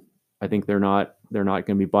run, I think they're not going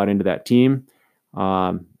to be bought into that team.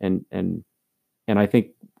 And I think,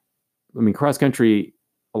 I mean, cross country,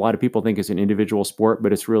 a lot of people think it's an individual sport,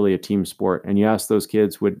 but it's really a team sport. And you ask those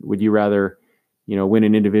kids, would you rather, win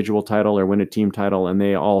an individual title or win a team title? And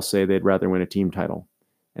they all say they'd rather win a team title,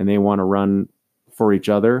 and they want to run for each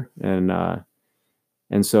other. And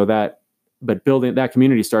so but building that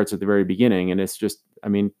community starts at the very beginning. And it's just, I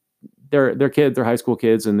mean, they're kids, they're high school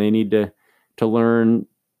kids, and they need to learn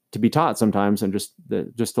to be taught sometimes, and just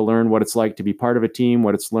to learn what it's like to be part of a team,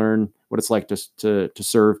 what it's like to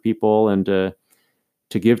serve people and to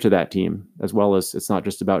give to that team, as well as it's not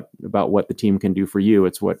just about what the team can do for you.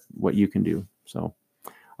 It's what you can do. So,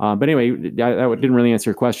 but anyway, that didn't really answer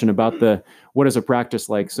your question about what is a practice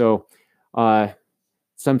like. So,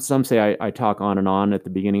 some say I talk on and on at the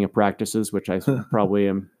beginning of practices, which I probably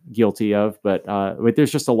am guilty of, but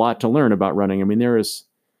there's just a lot to learn about running. I mean, there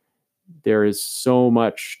is so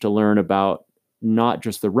much to learn about not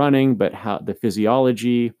just the running, but how the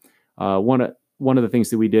physiology. One of the things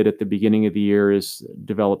that we did at the beginning of the year is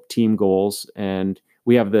develop team goals, and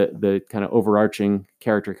we have the kind of overarching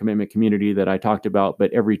character, commitment, community that I talked about,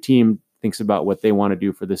 but every team thinks about what they want to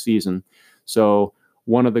do for the season. So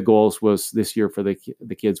one of the goals was this year for the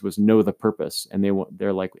kids was know the purpose. And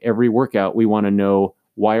they're like, every workout, we want to know,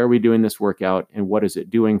 why are we doing this workout and what is it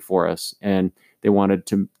doing for us? And they wanted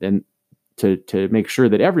to make sure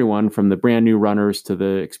that everyone, from the brand new runners to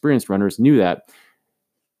the experienced runners, knew that.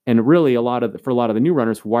 And really for a lot of the new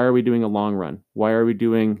runners, why are we doing a long run? Why are we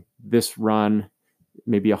doing this run?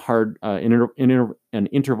 Maybe a hard an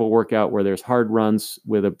interval workout where there's hard runs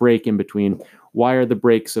with a break in between. Why are the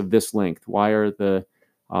breaks of this length? Why are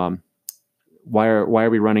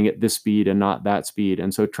we running at this speed and not that speed?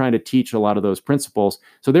 And so trying to teach a lot of those principles.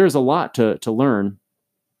 So there's a lot to learn.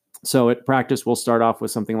 So at practice, we'll start off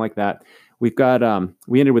with something like that. We've got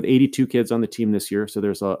we ended with 82 kids on the team this year, so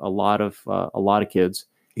there's a lot of kids.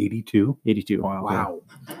 82. Wow.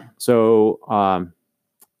 So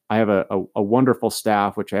I have a wonderful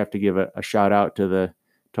staff, which I have to give a shout out to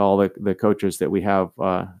all the coaches that we have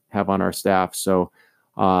on our staff. So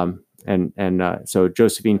so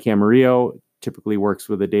Josephine Camarillo typically works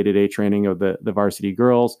with the day-to-day training of the varsity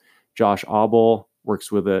girls. Josh Abel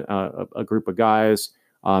works with a group of guys.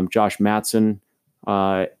 Josh Matson,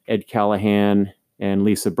 Ed Callahan, and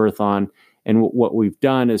Lisa Berthon. And what we've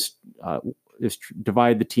done is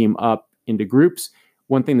divide the team up into groups.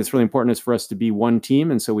 One thing that's really important is for us to be one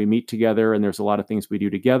team. And so we meet together, and there's a lot of things we do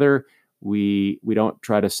together. We don't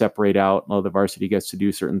try to separate out, the varsity gets to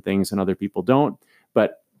do certain things and other people don't,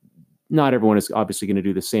 but not everyone is obviously going to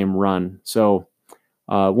do the same run. So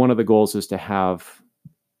one of the goals is to have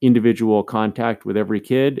individual contact with every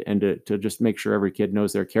kid and to just make sure every kid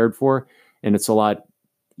knows they're cared for. And it's a lot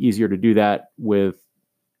easier to do that with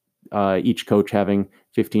each coach having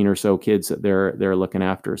 15 or so kids that they're looking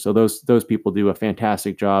after. So those people do a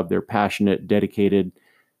fantastic job. They're passionate, dedicated,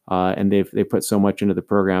 and they put so much into the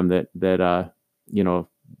program that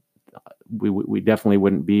we definitely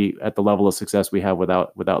wouldn't be at the level of success we have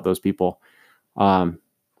without those people.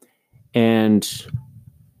 And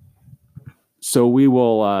so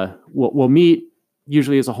we'll meet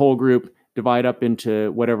usually as a whole group, divide up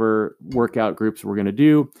into whatever workout groups we're going to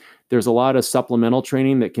do. There's a lot of supplemental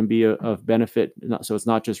training that can be of benefit. So it's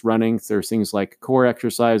not just running. There's things like core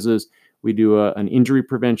exercises. We do an injury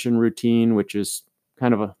prevention routine, which is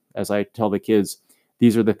kind of as I tell the kids,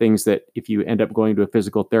 these are the things that if you end up going to a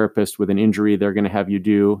physical therapist with an injury, they're going to have you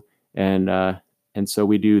do. And so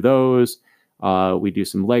we do those. We do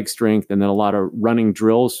some leg strength and then a lot of running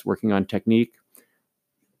drills, working on technique.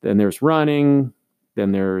 Then there's running.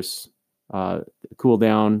 Then there's cool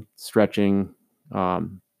down, stretching.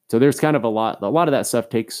 So there's kind of a lot of that stuff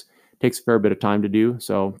takes a fair bit of time to do.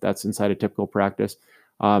 So that's inside a typical practice.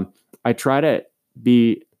 I try to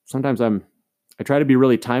be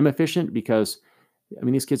really time efficient because I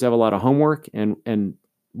mean, these kids have a lot of homework and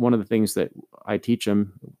one of the things that I teach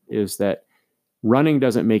them is that running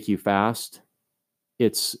doesn't make you fast.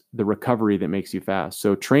 It's the recovery that makes you fast.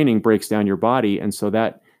 So training breaks down your body. And so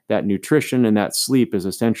that nutrition and that sleep is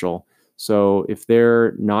essential. So if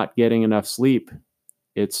they're not getting enough sleep,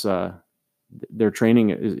 it's their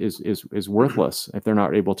training is worthless if they're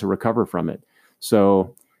not able to recover from it.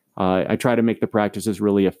 So I try to make the practices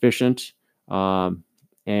really efficient.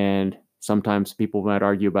 And sometimes people might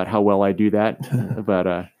argue about how well I do that, but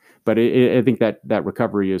I think that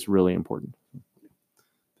recovery is really important.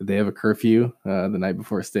 Did they have a curfew the night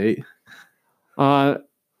before state? We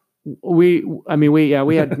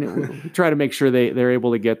try to make sure they're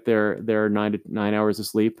able to get their 9 hours of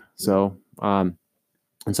sleep. So, and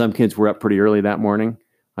some kids were up pretty early that morning.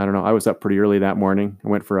 I don't know. I was up pretty early that morning. I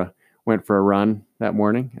went for a run that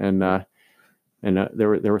morning, and there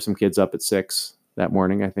were some kids up at 6 that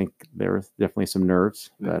morning. I think there was definitely some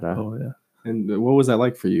nerves. But oh yeah. And what was that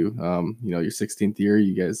like for you? Your 16th year,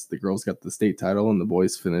 you guys, the girls got the state title and the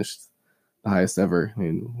boys finished the highest ever. I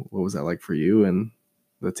mean, what was that like for you and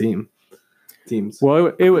the teams?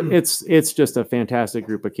 Well, it's just a fantastic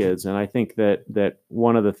group of kids, and I think that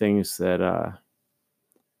one of the things that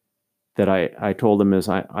I told them is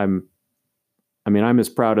I'm as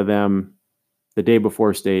proud of them the day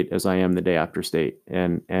before state as I am the day after state,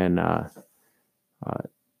 and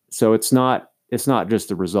so it's not just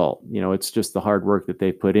the result, it's just the hard work that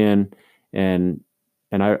they put in, and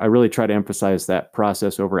I really try to emphasize that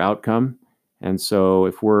process over outcome. And so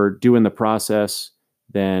if we're doing the process,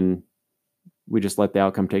 then we just let the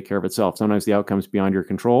outcome take care of itself. Sometimes the outcome's beyond your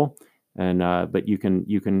control, and but you can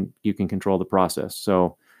control the process.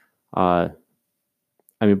 So, but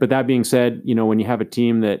that being said, when you have a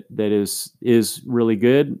team that is really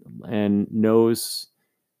good and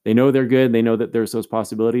they know they're good, they know that there's those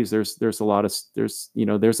possibilities. There's a lot of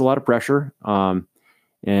pressure, and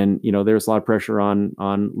there's a lot of pressure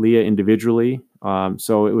on Leah individually.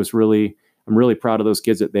 So I'm really proud of those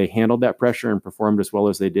kids that they handled that pressure and performed as well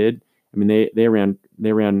as they did. I mean, they ran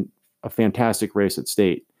a fantastic race at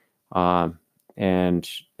state, and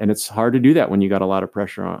it's hard to do that when you got a lot of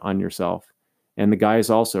pressure on yourself. And the guys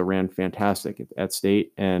also ran fantastic at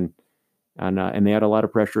state, and they had a lot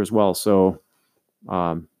of pressure as well. So,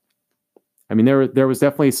 there was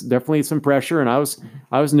definitely some pressure, and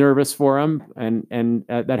I was nervous for them, and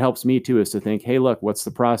that helps me too, is to think, hey, look, what's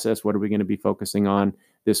the process? What are we going to be focusing on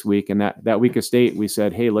this week? And that week of state, we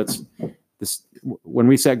said, hey, when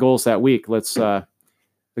we set goals that week, the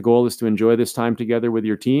goal is to enjoy this time together with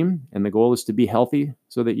your team, and the goal is to be healthy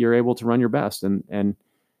so that you're able to run your best. And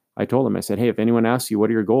I told them, I said, hey, if anyone asks you, what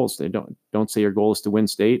are your goals? They don't say your goal is to win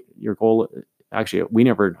state. Your goal, actually,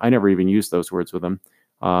 I never even used those words with them.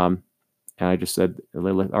 And I just said,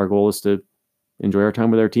 our goal is to enjoy our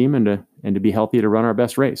time with our team and to be healthy to run our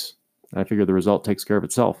best race. I figure the result takes care of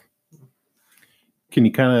itself. Can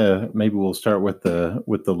you kind of, maybe we'll start with the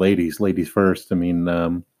ladies first. I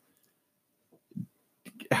mean,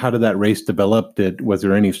 how did that race develop? Was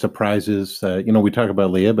there any surprises? We talk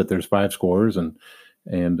about Leah, but there's 5 scores, and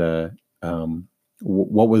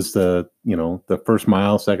what was the first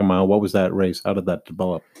mile, second mile? What was that race? How did that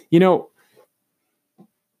develop?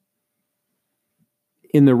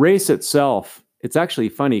 In the race itself, it's actually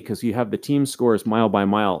funny because you have the team scores mile by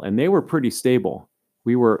mile, and they were pretty stable.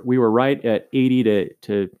 We were right at 80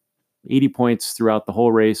 to 80 points throughout the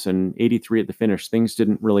whole race, and 83 at the finish. Things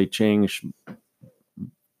didn't really change.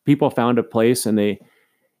 People found a place, and they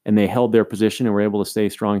held their position and were able to stay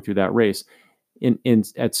strong through that race.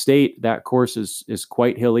 At state, that course is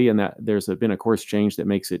quite hilly, and that there's been a course change that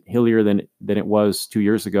makes it hillier than it was 2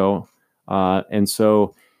 years ago, and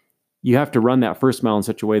so you have to run that first mile in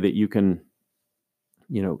such a way that you can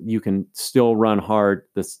still run hard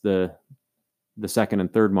the second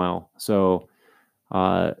and third mile. So,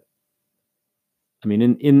 in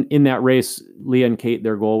that race, Leah and Kate,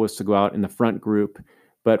 their goal was to go out in the front group.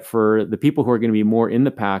 But for the people who are going to be more in the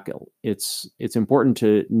pack, it's important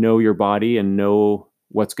to know your body and know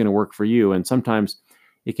what's going to work for you. And sometimes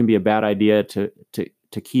it can be a bad idea to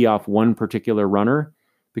key off one particular runner,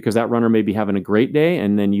 because that runner may be having a great day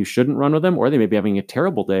and then you shouldn't run with them, or they may be having a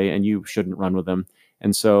terrible day and you shouldn't run with them.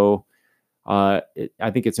 And so I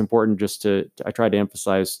think it's important just I try to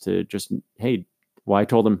emphasize to just, hey, well, I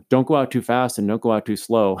told them, don't go out too fast and don't go out too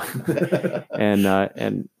slow.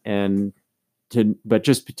 But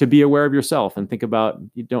just to be aware of yourself and think about,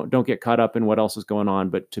 you don't get caught up in what else is going on,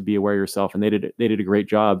 but to be aware of yourself. And they did a great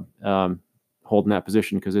job holding that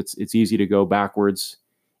position, because it's easy to go backwards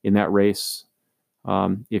in that race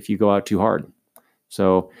if you go out too hard.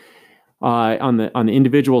 So on the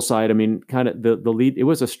individual side, I mean, kind of the lead, it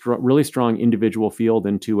was a really strong individual field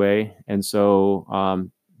in 2A. And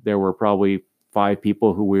so there were probably 5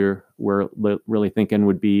 people who we're really thinking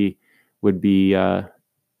would be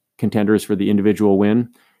contenders for the individual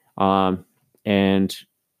win. And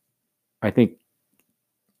I think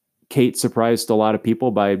Kate surprised a lot of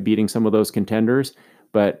people by beating some of those contenders,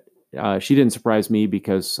 but she didn't surprise me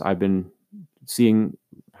because I've been seeing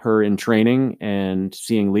her in training and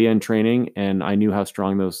seeing Leah in training, and I knew how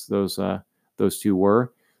strong those two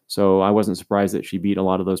were. So I wasn't surprised that she beat a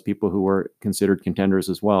lot of those people who were considered contenders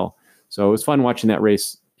as well. So it was fun watching that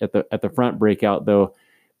race at the front breakout, though,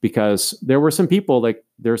 because there were some people, like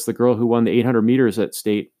there's the girl who won the 800 meters at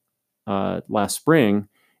state last spring.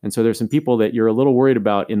 And so there's some people that you're a little worried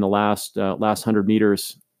about in the last 100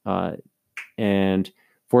 meters. And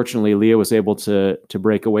fortunately, Leah was able to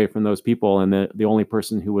break away from those people. And the only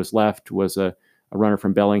person who was left was a runner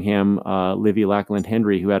from Bellingham, Livy Lackland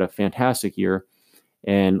Henry, who had a fantastic year.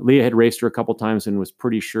 And Leah had raced her a couple times and was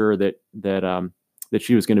pretty sure that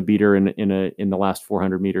she was going to beat her in the last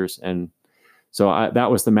 400 meters. And so that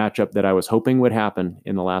was the matchup that I was hoping would happen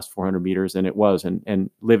in the last 400 meters, and it was. And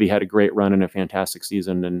Livy had a great run and a fantastic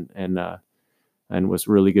season, and was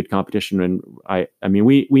really good competition. And I mean,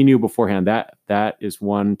 we knew beforehand that is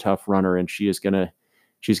one tough runner, and she's gonna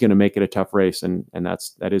make it a tough race, and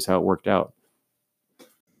that is how it worked out.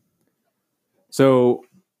 So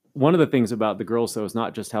one of the things about the girls, though, is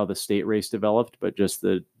not just how the state race developed, but just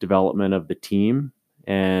the development of the team.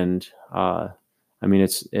 And I mean,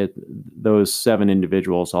 those 7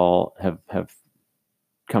 individuals all have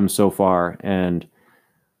come so far. And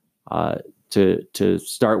to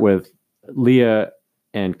start with, Leah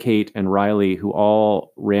and Kate and Riley, who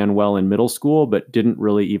all ran well in middle school, but didn't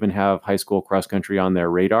really even have high school cross country on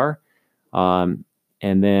their radar. And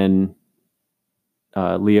then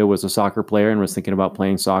Leah was a soccer player and was thinking about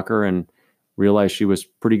playing soccer and realized she was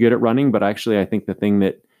pretty good at running. But actually, I think the thing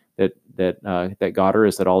that got her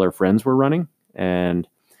is that all her friends were running. And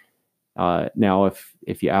now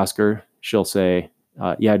if you ask her, she'll say,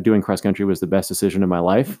 yeah, doing cross country was the best decision of my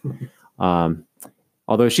life.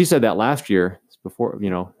 Although she said that last year before,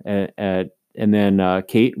 and then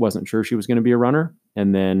Kate wasn't sure she was going to be a runner.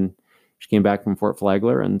 And then she came back from Fort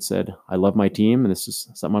Flagler and said, I love my team and this is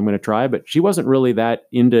something I'm going to try. But she wasn't really that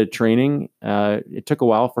into training. It took a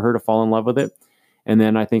while for her to fall in love with it. And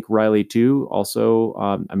then I think Riley too, also,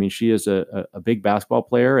 I mean, she is a big basketball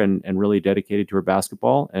player and really dedicated to her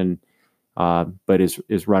basketball, and but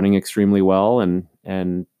is running extremely well.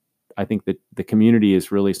 And I think that the community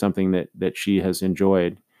is really something that she has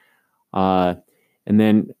enjoyed. And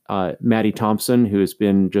then Maddie Thompson, who has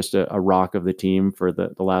been just a rock of the team for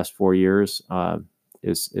the last 4 years, and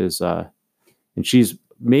she's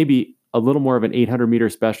maybe a little more of an 800 meter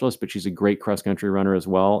specialist, but she's a great cross country runner as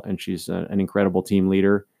well. And she's an incredible team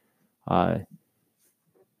leader. Holly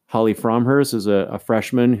Fromhurst is a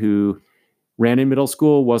freshman who ran in middle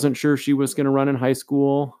school, wasn't sure she was going to run in high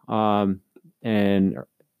school, and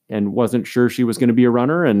wasn't sure she was going to be a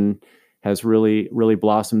runner, and has really, really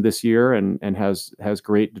blossomed this year and has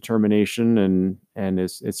great determination. And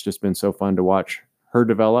it's just been so fun to watch her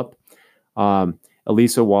develop.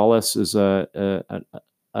 Elisa Wallace is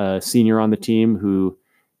a senior on the team who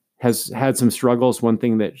has had some struggles. One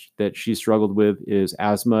thing that she struggled with is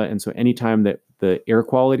asthma. And so anytime that the air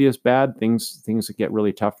quality is bad, things get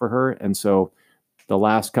really tough for her. And so the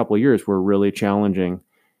last couple of years were really challenging.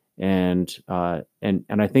 And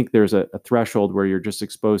I think there's a threshold where you're just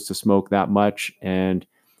exposed to smoke that much and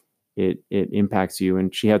it impacts you.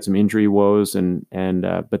 And she had some injury woes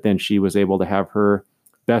but then she was able to have her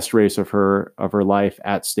best race of her life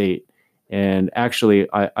at state. And actually,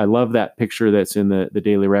 I love that picture that's in the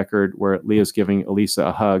Daily Record where Leah's giving Elisa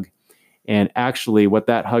a hug. And actually, what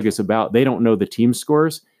that hug is about, they don't know the team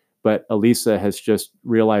scores, but Elisa has just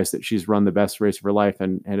realized that she's run the best race of her life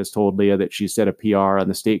and has told Leah that she set a PR on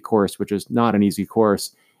the state course, which is not an easy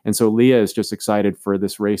course. And so Leah is just excited for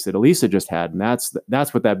this race that Elisa just had. And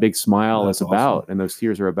that's what that big smile is about. And those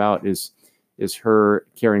tears are about is is her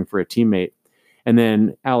caring for a teammate. And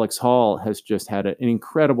then Alex Hall has just had an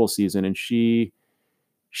incredible season, and she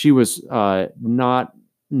was not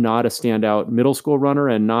a standout middle school runner,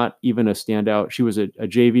 and not even a standout. She was a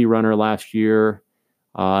JV runner last year,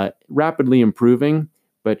 rapidly improving,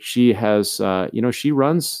 but she has, she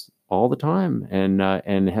runs all the time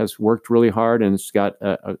and has worked really hard, and has got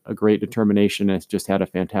a great determination, and has just had a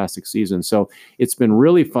fantastic season. So it's been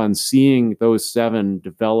really fun seeing those 7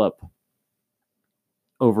 develop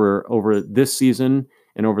over this season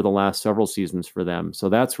and over the last several seasons for them. So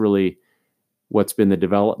that's really what's been the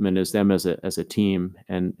development, is them as a team,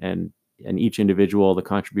 and each individual, the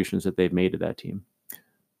contributions that they've made to that team.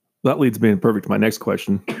 That leads me perfect to my next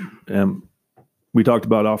question. We talked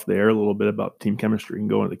about off the air a little bit about team chemistry and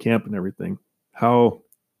going to camp and everything. How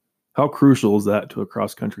crucial is that to a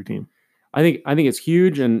cross country team? I think it's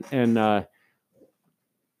huge, and one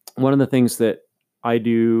of the things that I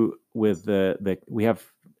do with we have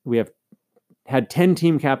had 10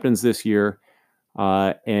 team captains this year,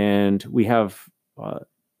 and we have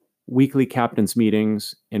weekly captains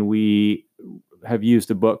meetings, and we have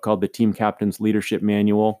used a book called the Team Captains Leadership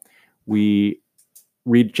Manual. We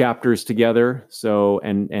read chapters together,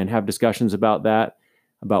 and have discussions about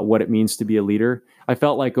what it means to be a leader. I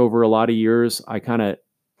felt like over a lot of years, I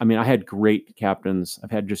had great captains.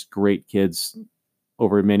 I've had just great kids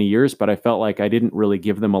over many years, but I felt like I didn't really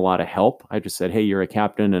give them a lot of help. I just said, hey, you're a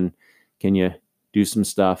captain, and can you do some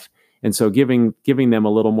stuff? And so giving them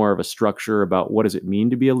a little more of a structure about what does it mean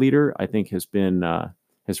to be a leader, I think has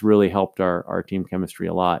really helped our team chemistry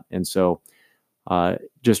a lot. And so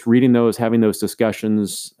just reading those, having those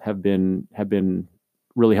discussions have been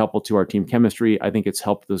really helpful to our team chemistry. I think it's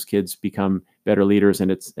helped those kids become better leaders, and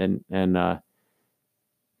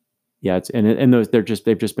they've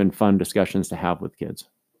just been fun discussions to have with kids.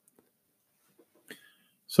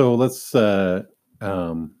 So let's there's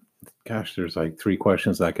like 3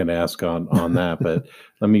 questions I can ask on that, but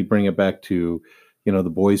let me bring it back to, the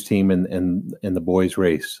boys team and the boys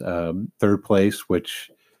race. 3rd place, which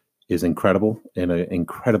is incredible, and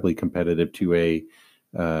incredibly competitive to a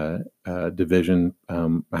division.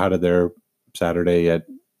 How did their Saturday at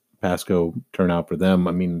Pasco turn out for them?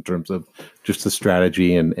 I mean, in terms of just the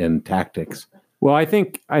strategy and tactics. Well, I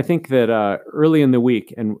think that early in the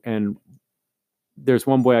week, and there's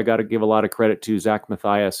one boy I got to give a lot of credit to, Zach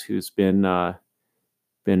Mathias, who's been a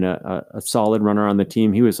solid runner on the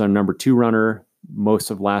team. He was our number 2 runner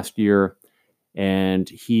most of last year, and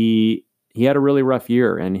he had a really rough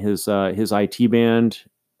year, and his IT band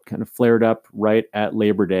kind of flared up right at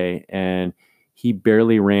Labor Day, and he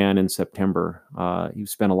barely ran in September. He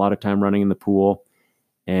spent a lot of time running in the pool,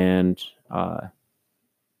 and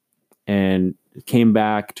came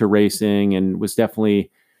back to racing, and was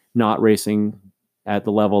definitely not racing at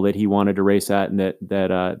the level that he wanted to race at, and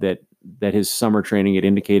that his summer training had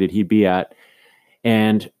indicated he'd be at.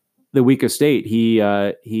 And the week of state, he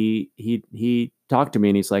talked to me,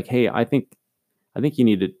 and he's like, "Hey, I think you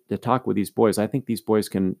need to talk with these boys. I think these boys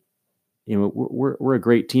can, we're a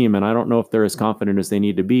great team, and I don't know if they're as confident as they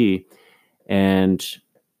need to be." And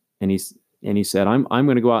he said, "I'm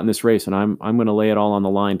going to go out in this race, and I'm going to lay it all on the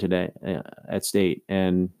line today at state."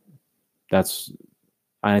 And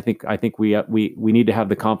I think we need to have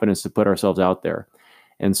the confidence to put ourselves out there.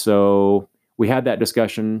 And so we had that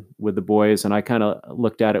discussion with the boys, and I kind of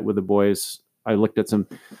looked at it with the boys. I looked at some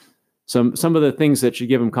of the things that should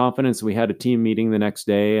give them confidence. We had a team meeting the next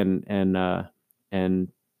day, and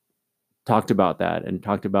talked about that, and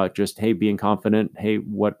talked about just, hey, being confident. Hey,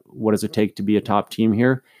 what does it take to be a top team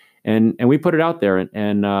here? And we put it out there,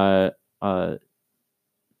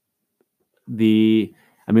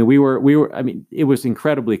 it was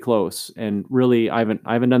incredibly close, and really, I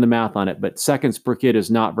haven't done the math on it, but seconds per kid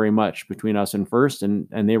is not very much between us and first, and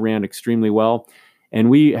they ran extremely well. And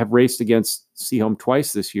we have raced against Seaholm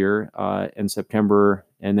twice this year, in September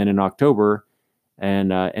and then in October,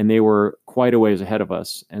 and they were quite a ways ahead of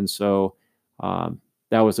us. And so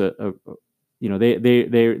that was they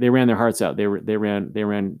ran their hearts out. They ran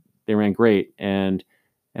great, but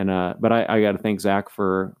I got to thank Zach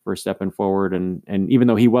for stepping forward, and even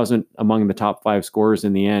though he wasn't among the top 5 scorers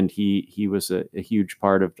in the end, he was a huge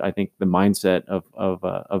part of, I think, the mindset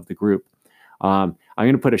of the group. I'm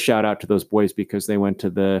going to put a shout out to those boys, because they went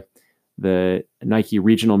to the Nike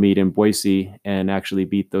regional meet in Boise and actually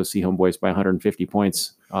beat those Seaholm boys by 150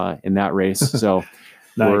 points in that race. So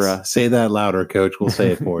nice. Say that louder, Coach. We'll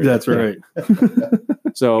say it for you. That's right.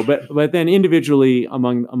 So, but then individually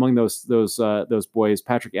among those boys,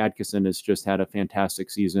 Patrick Adkison has just had a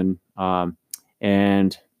fantastic season.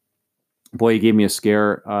 And boy, he gave me a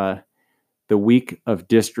scare. the week of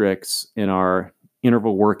districts in our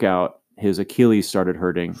interval workout, his Achilles started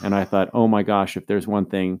hurting. And I thought, oh my gosh, if there's one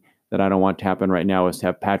thing that I don't want to happen right now is to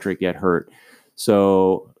have Patrick get hurt.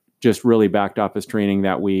 So just really backed off his training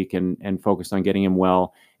that week and focused on getting him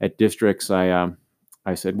well. At districts, I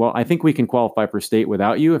said, well, I think we can qualify for state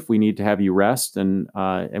without you if we need to have you rest. And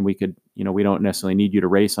we could, we don't necessarily need you to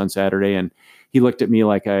race on Saturday. And he looked at me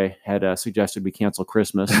like I had suggested we cancel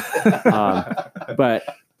Christmas. But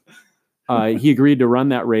he agreed to run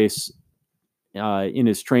that race in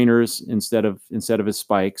his trainers instead of his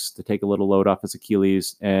spikes, to take a little load off his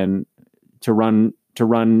Achilles, and to run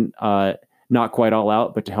not quite all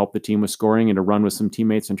out, but to help the team with scoring, and to run with some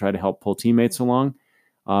teammates and try to help pull teammates along,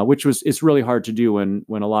 which it's really hard to do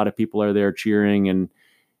when a lot of people are there cheering and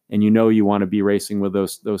you want to be racing with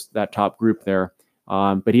that top group there.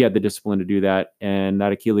 But he had the discipline to do that, and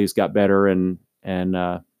that Achilles got better, and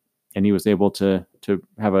he was able to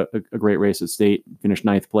have a great race at state, finish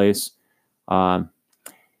 9th place.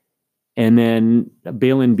 And then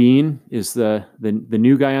Balin Bean is the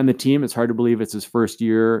new guy on the team. It's hard to believe it's his first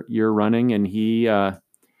year running. And he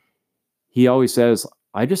always says,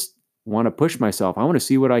 I just want to push myself. I want to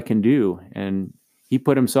see what I can do. And he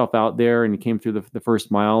put himself out there, and he came through the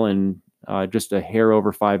first mile in just a hair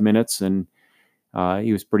over 5 minutes. And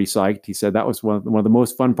he was pretty psyched. He said that was one of the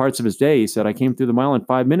most fun parts of his day. He said, I came through the mile in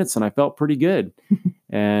 5 minutes and I felt pretty good.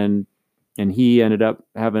 And he ended up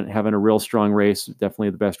having a real strong race, definitely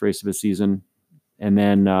the best race of his season. And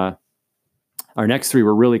then our next three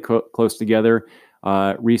were really close together.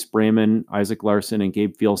 Reese Brayman, Isaac Larson, and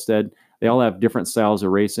Gabe Fieldstead. They all have different styles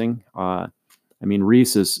of racing.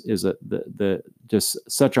 Reese is just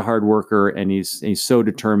such a hard worker, and he's so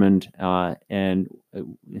determined, and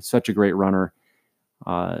he's such a great runner,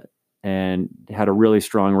 and had a really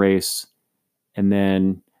strong race. And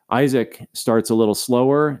then Isaac starts a little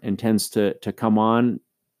slower and tends to come on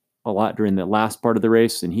a lot during the last part of the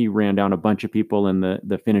race, and he ran down a bunch of people in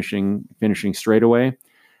the finishing straightaway.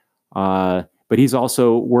 But he's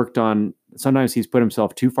also worked on, sometimes he's put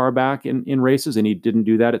himself too far back in races, and he didn't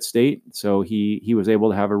do that at state. So he was able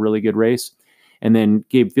to have a really good race. And then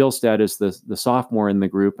Gabe Fieldstead is the sophomore in the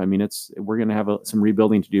group. I mean, we're going to have some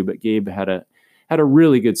rebuilding to do, but Gabe had a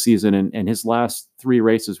really good season, and his last 3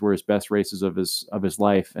 races were his best races of his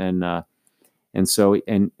life. And so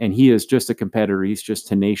he is just a competitor. He's just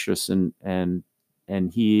tenacious, and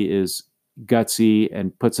he is gutsy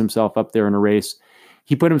and puts himself up there in a race.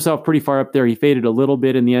 He put himself pretty far up there. He faded a little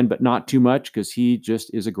bit in the end, but not too much, because he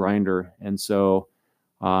just is a grinder. And so,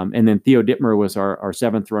 and then Theo Dittmer was our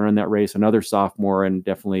 7th runner in that race, another sophomore, and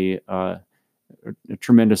definitely a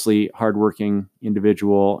tremendously hardworking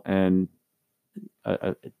individual, and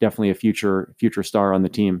definitely a future star on the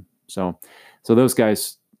team. So those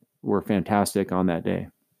guys were fantastic on that day.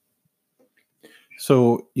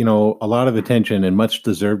 So, a lot of attention, and much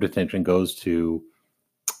deserved attention, goes to,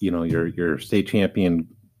 your state champion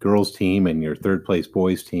girls team and your 3rd place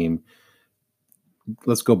boys team.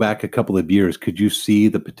 Let's go back a couple of years. Could you see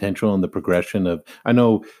the potential and the progression of, I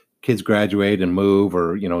know kids graduate and move,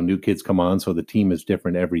 or, new kids come on, so the team is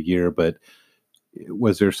different every year, but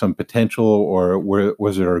was there some potential, or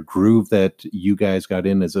was there a groove that you guys got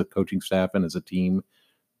in as a coaching staff and as a team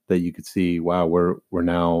that you could see, wow, we're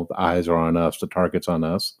now, the eyes are on us, the target's on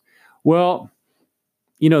us? Well,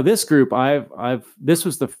 this group, this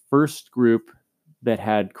was the first group that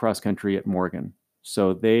had cross country at Morgan.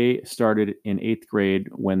 So they started in 8th grade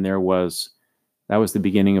when that was the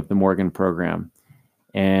beginning of the Morgan program.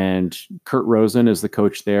 And Kurt Rosen is the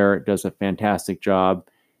coach there, does a fantastic job.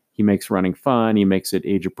 He makes running fun. He makes it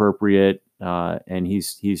age appropriate, and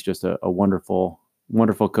he's just a wonderful,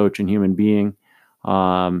 wonderful coach and human being.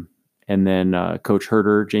 And then Coach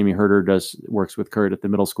Herder, Jamie Herder, works with Kurt at the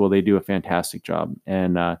middle school. They do a fantastic job,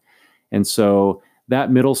 and so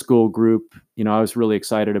that middle school group, I was really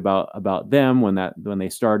excited about them when they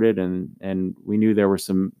started, and we knew there were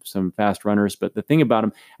some fast runners. But the thing about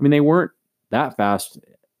them, they weren't that fast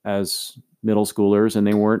as middle schoolers, and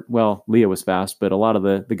they weren't, well, Leah was fast, but a lot of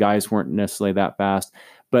the guys weren't necessarily that fast.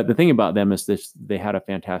 But the thing about them is they had a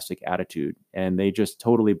fantastic attitude, and they just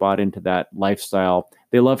totally bought into that lifestyle.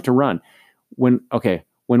 They love to run. When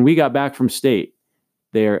we got back from state,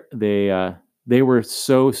 they were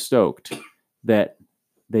so stoked that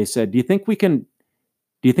they said, do you think we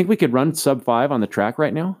could run sub 5 on the track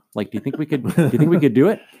right now? Like, do you think we could do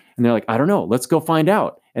it? And they're like, I don't know. Let's go find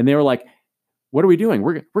out. And they were like, what are we doing?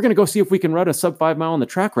 We're going to go see if we can run a sub 5 mile on the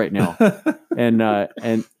track right now. and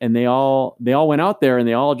they all went out there, and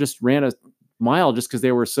they all just ran a mile just because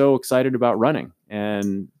they were so excited about running.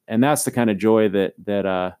 And that's the kind of joy that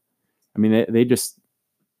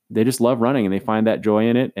they just love running and they find that joy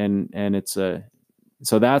in it. And it's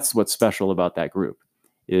so that's what's special about that group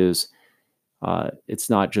is it's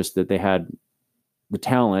not just that they had the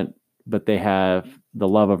talent, but they have the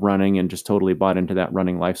love of running and just totally bought into that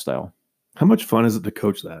running lifestyle. How much fun is it to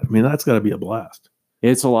coach that? I mean, that's got to be a blast.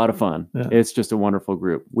 It's a lot of fun. Yeah. It's just a wonderful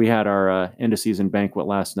group. We had our end of season banquet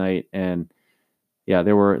last night, and yeah,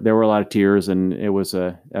 there were a lot of tears, and it was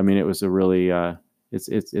a really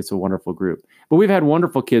it's a wonderful group. But we've had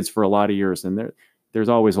wonderful kids for a lot of years, and there's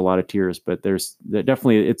always a lot of tears, but there's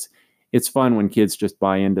definitely it's fun when kids just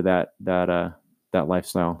buy into that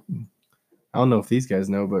lifestyle. I don't know if these guys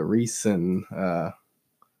know, but Reese and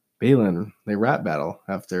Balin, they rap battle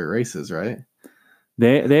after races, right?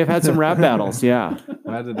 They've had some rap battles, yeah.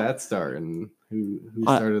 How did that start, and who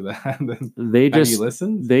started that? Have you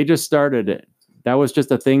listened? They just started it. That was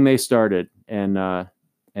just a thing they started,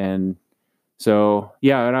 and so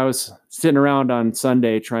yeah. And I was sitting around on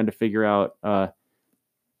Sunday trying to figure out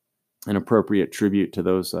an appropriate tribute to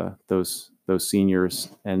those seniors,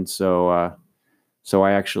 and so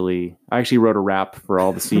I actually wrote a rap for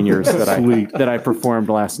all the seniors that I performed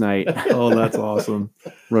last night. Oh, that's awesome.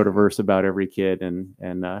 Wrote a verse about every kid and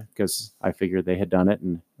because I figured they had done it,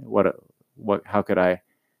 and how could I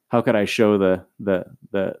show the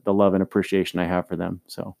love and appreciation I have for them.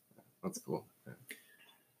 So that's cool.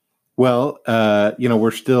 Well,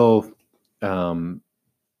 we're still and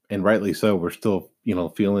rightly so, we're still,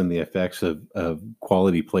 feeling the effects of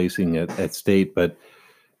quality placing at state, but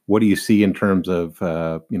what do you see in terms of,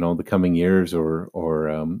 the coming years or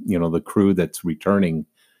the crew that's returning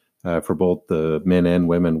for both the men and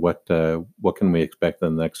women? What can we expect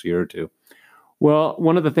in the next year or two? Well,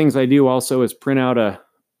 one of the things I do also is print out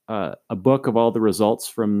a book of all the results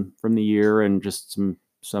from the year and just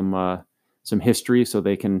some history, so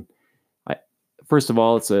they can. First of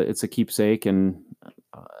all, it's a keepsake, and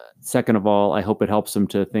second of all, I hope it helps them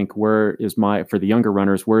to think, for the younger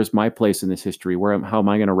runners, where's my place in this history? How am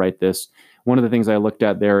I going to write this? One of the things I looked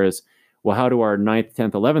at there is, well, how do our 9th,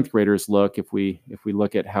 10th, 11th graders look if we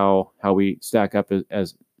look at how we stack up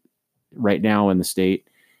as right now in the state?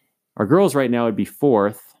 Our girls right now would be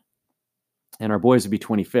 4th, and our boys would be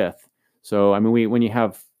 25th. So, I mean, when you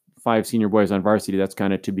have 5 senior boys on varsity, that's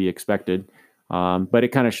kind of to be expected. But it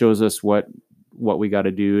kind of shows us what we got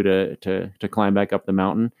to do to climb back up the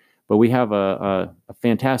mountain. But we have a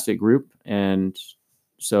fantastic group, and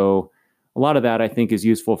so a lot of that I think is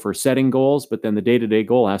useful for setting goals. But then the day-to-day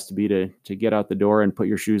goal has to be to get out the door and put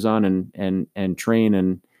your shoes on and train.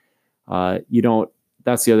 And you don't.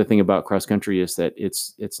 That's the other thing about cross country is that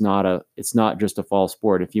it's not just a fall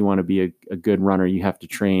sport. If you want to be a good runner, you have to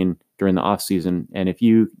train during the off season. And if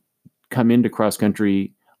you come into cross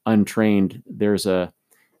country untrained, there's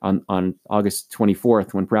on August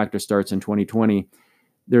 24th, when practice starts in 2020,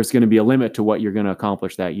 there's going to be a limit to what you're going to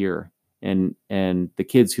accomplish that year. And the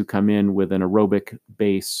kids who come in with an aerobic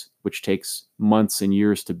base, which takes months and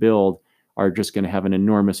years to build, are just going to have an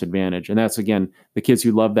enormous advantage. And that's, again, the kids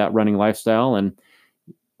who love that running lifestyle. And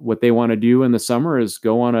what they want to do in the summer is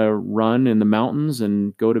go on a run in the mountains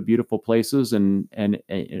and go to beautiful places. And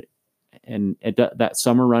that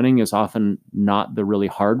summer running is often not the really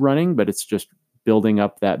hard running, but it's just building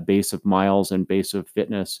up that base of miles and base of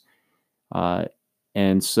fitness.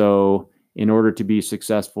 And so in order to be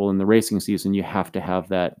successful in the racing season, you have to have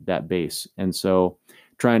that base. And so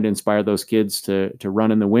trying to inspire those kids to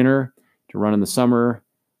run in the winter, to run in the summer,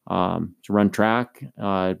 to run track,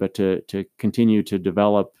 but to continue to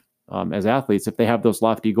develop as athletes. If they have those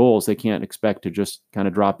lofty goals, they can't expect to just kind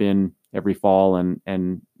of drop in every fall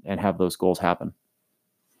and have those goals happen.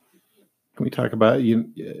 Can we talk about you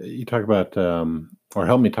talk about or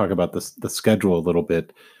help me talk about the schedule a little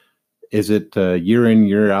bit? Is it year in,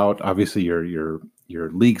 year out? Obviously your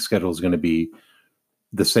league schedule is going to be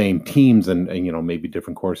the same teams and maybe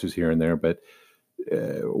different courses here and there, but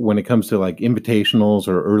when it comes to like invitationals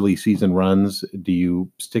or early season runs, do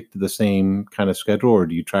you stick to the same kind of schedule, or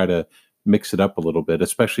do you try to mix it up a little bit,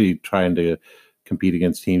 especially trying to compete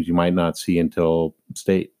against teams you might not see until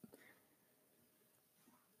state?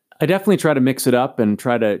 I definitely try to mix it up and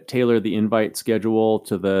try to tailor the invite schedule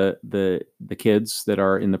to the kids that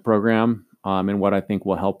are in the program, and what I think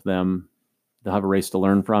will help them to have a race to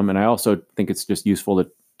learn from. And I also think it's just useful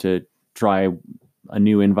to try a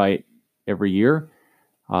new invite every year.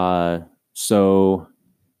 So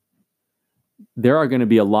there are going to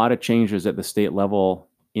be a lot of changes at the state level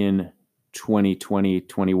in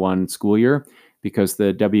 2020-21 school year, because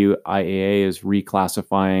the WIAA is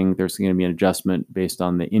reclassifying. There's going to be an adjustment based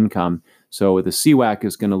on the income. So the CWAC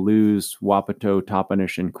is going to lose Wapato,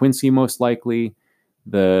 Toppenish, and Quincy most likely.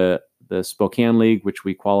 The the Spokane League, which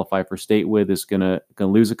we qualify for state with, is gonna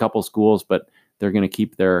lose a couple schools, but they're gonna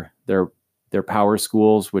keep their power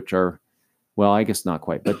schools, which are, well, I guess not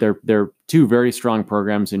quite, but they're two very strong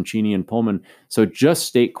programs in Cheney and Pullman. So just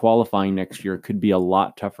state qualifying next year could be a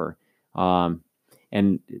lot tougher.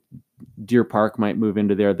 And Deer Park might move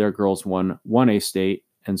into there. Their girls won 1A state,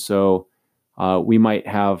 and so we might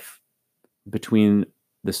have, between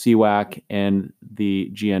the CWAC and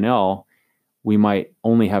the GNL, we might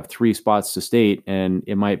only have 3 spots to state, and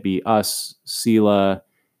it might be us, Sela,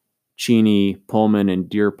 Cheney, Pullman, and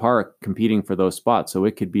Deer Park competing for those spots. So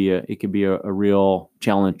it could be a real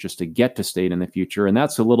challenge just to get to state in the future, and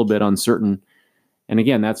that's a little bit uncertain. And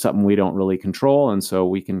again, that's something we don't really control, and so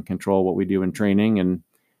we can control what we do in training. And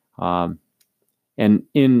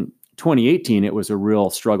in 2018, it was a real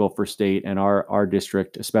struggle for state, and our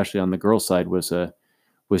district, especially on the girls' side, was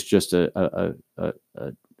just a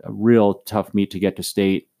real tough meet to get to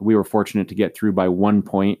state. We were fortunate to get through by 1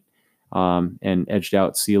 point. And edged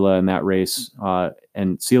out Sela in that race.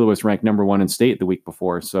 And Sela was ranked number 1 in state the week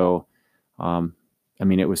before. So,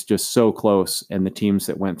 it was just so close. And the teams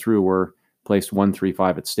that went through were placed 1, 3,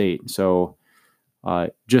 5 at state. So,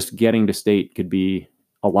 just getting to state could be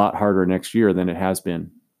a lot harder next year than it has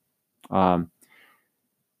been. And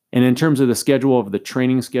in terms of the schedule of the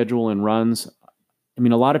training schedule and runs, a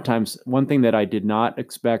lot of times, one thing that I did not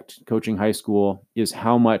expect coaching high school is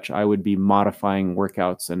how much I would be modifying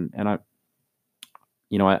workouts. And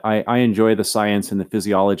I enjoy the science and the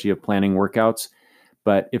physiology of planning workouts,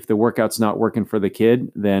 but if the workout's not working for the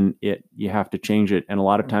kid, then you have to change it. And a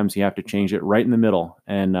lot of times you have to change it right in the middle.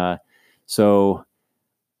 And so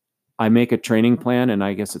I make a training plan, and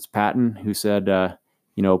I guess it's Patton who said,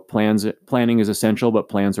 planning is essential, but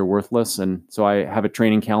plans are worthless. And so I have a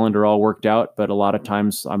training calendar all worked out, but a lot of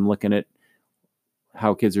times I'm looking at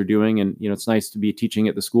how kids are doing. And, it's nice to be teaching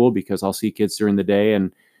at the school because I'll see kids during the day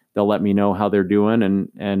and they'll let me know how they're doing.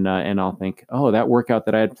 And I'll think, oh, that workout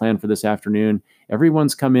that I had planned for this afternoon,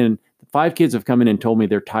 everyone's come in, 5 kids have come in and told me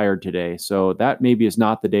they're tired today. So that maybe is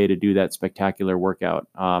not the day to do that spectacular workout.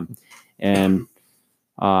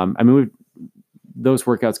 Those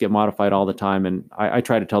workouts get modified all the time. And I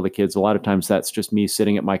try to tell the kids, a lot of times that's just me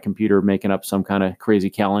sitting at my computer, making up some kind of crazy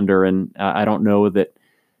calendar. And I don't know that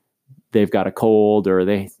they've got a cold or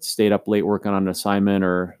they stayed up late working on an assignment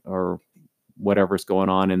or whatever's going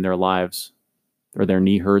on in their lives, or their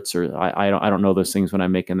knee hurts, or I don't know those things when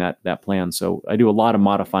I'm making that plan. So I do a lot of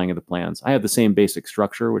modifying of the plans. I have the same basic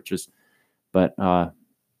structure, but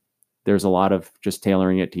there's a lot of just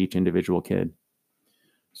tailoring it to each individual kid.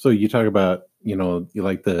 So you talk about, you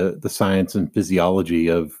like the science and physiology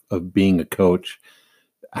of being a coach.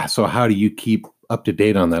 So how do you keep up to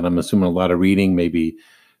date on that? I'm assuming a lot of reading, maybe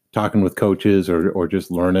talking with coaches or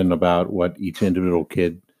just learning about what each individual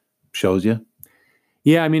kid shows you.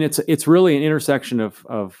 Yeah. It's really an intersection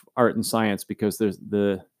of art and science, because there's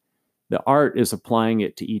the art is applying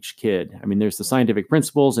it to each kid. There's the scientific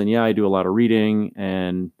principles, and I do a lot of reading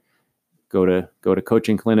and go to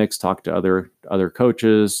coaching clinics, talk to other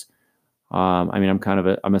coaches. I'm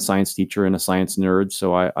a science teacher and a science nerd,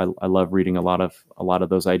 so I love reading a lot of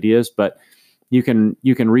those ideas. But you can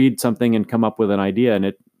read something and come up with an idea, and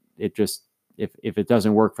it just, if it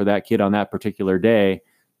doesn't work for that kid on that particular day,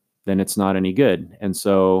 then it's not any good. And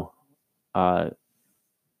so a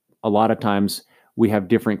lot of times we have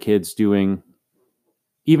different kids doing,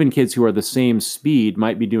 even kids who are the same speed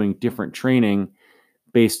might be doing different training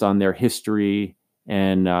based on their history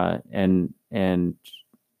and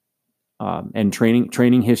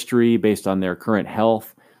training history, based on their current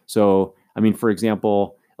health. So, for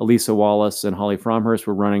example, Elisa Wallace and Holly Fromhurst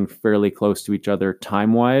were running fairly close to each other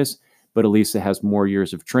time-wise, but Elisa has more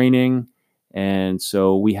years of training. And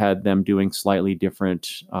so we had them doing slightly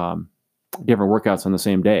different workouts on the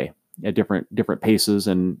same day at different paces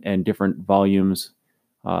and different volumes.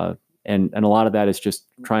 And a lot of that is just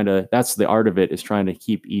that's the art of it, is trying to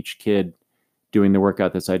keep each kid doing the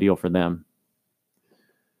workout that's ideal for them.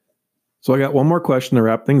 So I got one more question to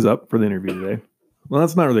wrap things up for the interview today. Well,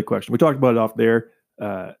 that's not really a question. We talked about it off there.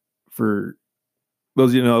 For those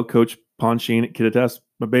of you who know, Coach Ponchine at Kittitas,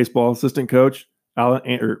 my baseball assistant coach,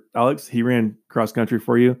 Alex, he ran cross country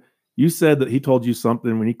for you. You said that he told you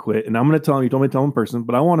something when he quit, and I'm going to tell him, you told me to tell him in person,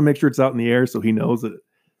 but I want to make sure it's out in the air so he knows that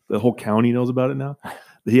the whole county knows about it now,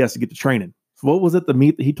 that he has to get to training. So what was it, the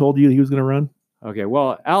meet that he told you he was going to run? Okay.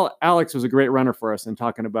 Well, Alex was a great runner for us, and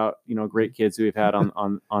talking about, great kids who we've had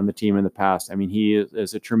on the team in the past. He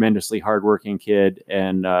is a tremendously hardworking kid,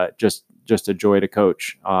 and just a joy to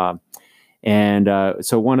coach. So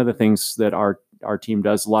one of the things that our our team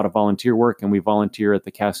does a lot of volunteer work, and we volunteer at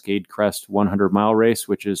the Cascade Crest 100-mile race,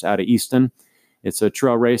 which is out of Easton. It's a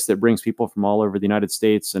trail race that brings people from all over the United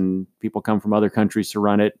States, and people come from other countries to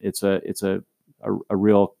run it. It's a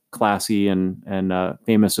real classy and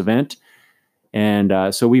famous event.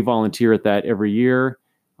 And so we volunteer at that every year.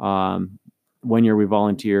 1 year we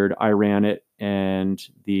volunteered, I ran it, and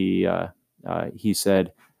he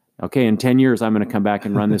said, okay, in 10 years, I'm going to come back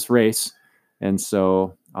and run this race. And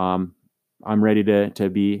so I'm ready to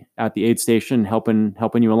be at the aid station helping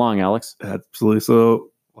you along, Alex. Absolutely. So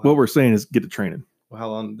what we're saying is get to training. Well, how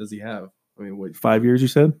long does he have? I mean, what 5 years, you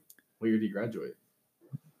said? year did he graduate?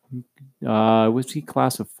 Was he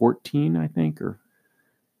class of 14, I think, or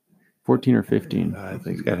 14 or 15? I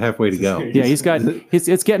think he's got halfway to go. Yeah,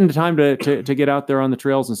 it's getting time to get out there on the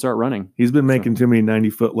trails and start running. He's been making too many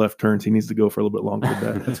 90-foot left turns. He needs to go for a little bit longer than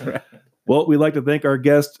that. That's right. Well, we'd like to thank our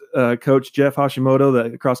guest, Coach Jeff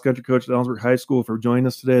Hashimoto, the cross-country coach at Ellensburg High School, for joining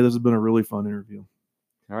us today. This has been a really fun interview.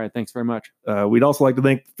 All right, thanks very much. We'd also like to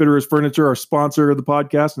thank Fitterers Furniture, our sponsor of the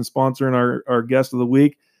podcast and sponsoring our guest of the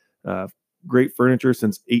week. Great furniture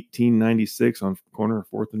since 1896 on corner of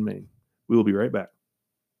 4th and Main. We will be right back.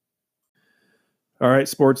 All right,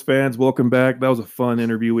 sports fans, welcome back. That was a fun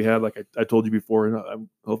interview we had. Like I told you before, and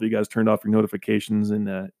hopefully you guys turned off your notifications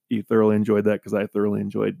and you thoroughly enjoyed that, because I thoroughly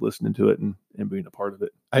enjoyed listening to it and being a part of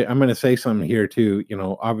it. I'm going to say something here too. You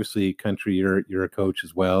know, obviously, Country, you're a coach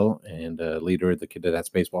as well and a leader of the Cadets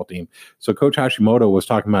baseball team. So Coach Hashimoto was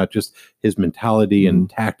talking about just his mentality and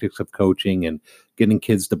tactics of coaching and getting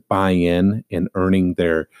kids to buy in and earning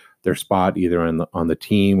their spot either on the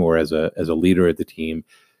team or as a leader of the team.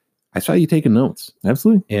 I saw you taking notes.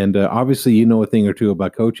 Absolutely. And obviously, you know a thing or two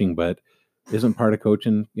about coaching, but isn't part of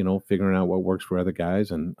coaching, figuring out what works for other guys?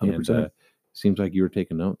 And seems like you were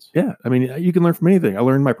taking notes. Yeah. I mean, you can learn from anything. I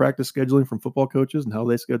learned my practice scheduling from football coaches and how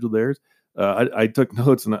they schedule theirs. I took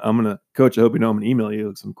notes, and I'm going to, Coach, I hope you know I'm going to email you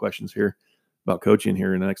with some questions here about coaching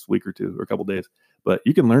here in the next week or two or a couple of days. But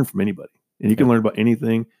you can learn from anybody, and you can learn about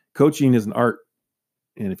anything. Coaching is an art.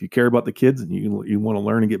 And if you care about the kids and you want to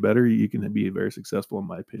learn and get better, you can be very successful, in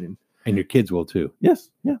my opinion. And your kids will too. Yes.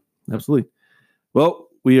 Yeah, absolutely. Well,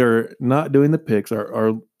 we are not doing the picks.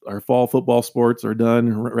 Our fall football sports are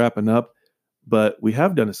done, wrapping up. But we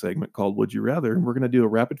have done a segment called Would You Rather? And we're going to do a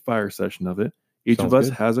rapid fire session of it. Each of us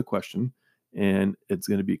has a question, and it's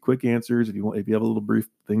going to be quick answers. If you have a little brief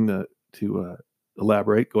thing to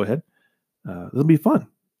elaborate, go ahead. It'll be fun,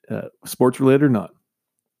 sports related or not.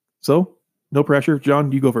 So, no pressure.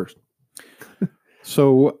 John, you go first.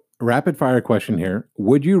 So, rapid fire question here.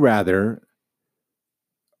 Would you rather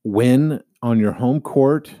win on your home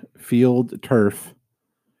court, field, turf,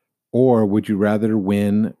 or would you rather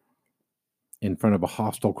win in front of a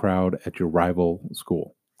hostile crowd at your rival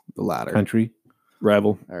school? The latter. Country?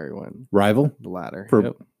 Rival. Everyone. Rival? The latter.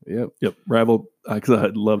 For- Yep. Rival, because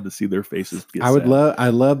I'd love to see their faces get I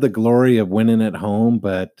sad. love the glory of winning at home,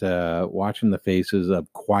 but watching the faces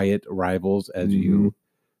of quiet rivals as you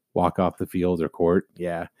walk off the field or court.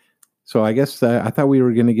 Yeah. So I guess I thought we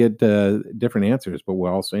were going to get different answers, but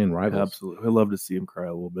we're all saying rivals. Absolutely. I'd love to see him cry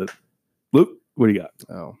a little bit. Luke, what do you got?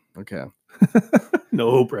 Oh, okay.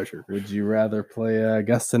 No pressure. Would you rather play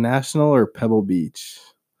Augusta National or Pebble Beach?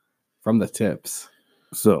 From the tips.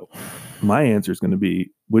 So my answer is going to be,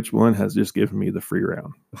 which one has just given me the free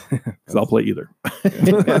round? Because I'll play either.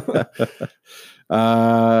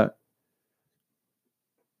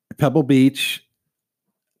 Pebble Beach,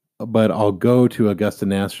 but I'll go to Augusta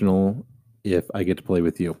National if I get to play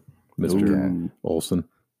with you, Mr. Olson.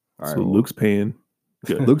 All right, So Luke's paying.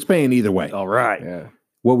 Good. Luke's paying either way. All right. Yeah.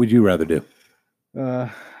 What would you rather do?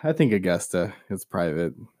 I think Augusta. It's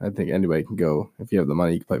private. I think anybody can go. If you have the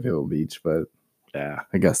money, you can play Pebble Beach, but yeah,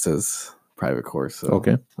 Augusta's private course. So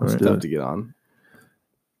Okay. All it's right. tough to get on.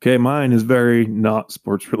 Okay, mine is very not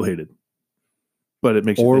sports related, but it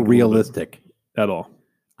makes you Or think a little bit realistic. at all.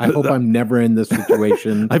 I hope I'm never in this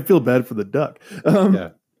situation. I feel bad for the duck. Yeah.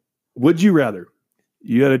 Would you rather?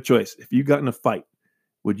 You had a choice. If you got in a fight,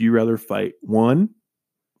 would you rather fight one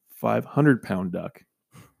 500-pound duck,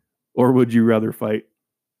 or would you rather fight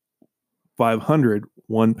 500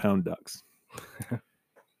 1-pound ducks?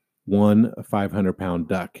 One 500-pound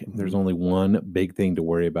duck. There's only one big thing to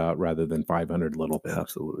worry about rather than 500 little things.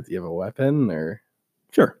 Absolutely. Do you have a weapon or?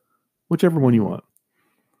 Sure. Whichever one you want.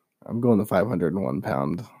 I'm going the 501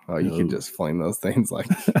 pound. Oh, you can Ooh. just flame those things like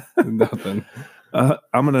nothing. I'm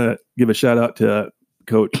going to give a shout out to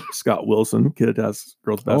Coach Scott Wilson, Kittitas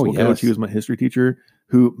girls basketball yes. coach. He was my history teacher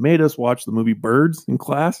who made us watch the movie Birds in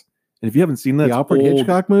class. And if you haven't seen that, The it's Alfred old.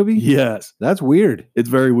 Hitchcock movie? Yes. That's weird. It's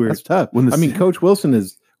very weird. That's tough. When the I mean, Coach Wilson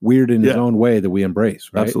is weird in his Yeah. own way that we embrace.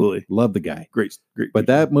 Right? Absolutely. Love the guy. Great. But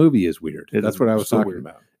that movie is weird. It That's is what I was so talking weird.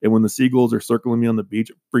 about. And when the seagulls are circling me on the beach,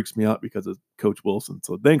 it freaks me out because of Coach Wilson.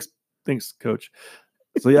 So thanks, Coach.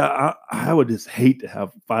 So yeah, I would just hate to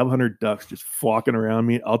have 500 ducks just flocking around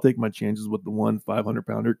me. I'll take my chances with the one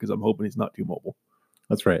 500-pounder because I'm hoping he's not too mobile.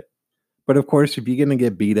 That's right. But of course, if you're going to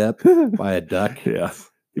get beat up by a duck, Yeah,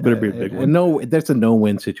 you better be a big one. And no, that's a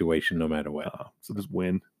no-win situation, no matter what. So just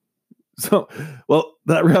win. So, well,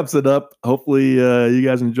 that wraps it up. Hopefully, you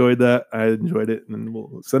guys enjoyed that. I enjoyed it, and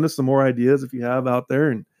we'll send us some more ideas if you have out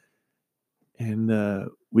there, and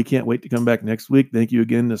we can't wait to come back next week. Thank you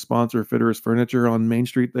again to sponsor Fitterers Furniture on Main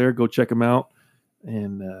Street. There, go check them out.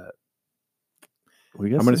 And I'm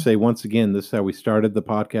going to say once again, this is how we started the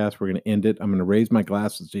podcast. We're going to end it. I'm going to raise my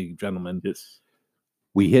glasses to you, gentlemen. Yes.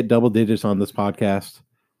 We hit double digits on this podcast.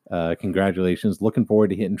 Congratulations. Looking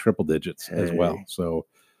forward to hitting triple digits as well. So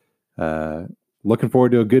looking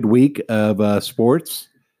forward to a good week of sports,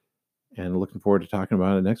 and looking forward to talking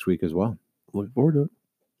about it next week as well. Looking forward to it.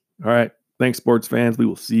 All right. Thanks, sports fans. We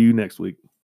will see you next week.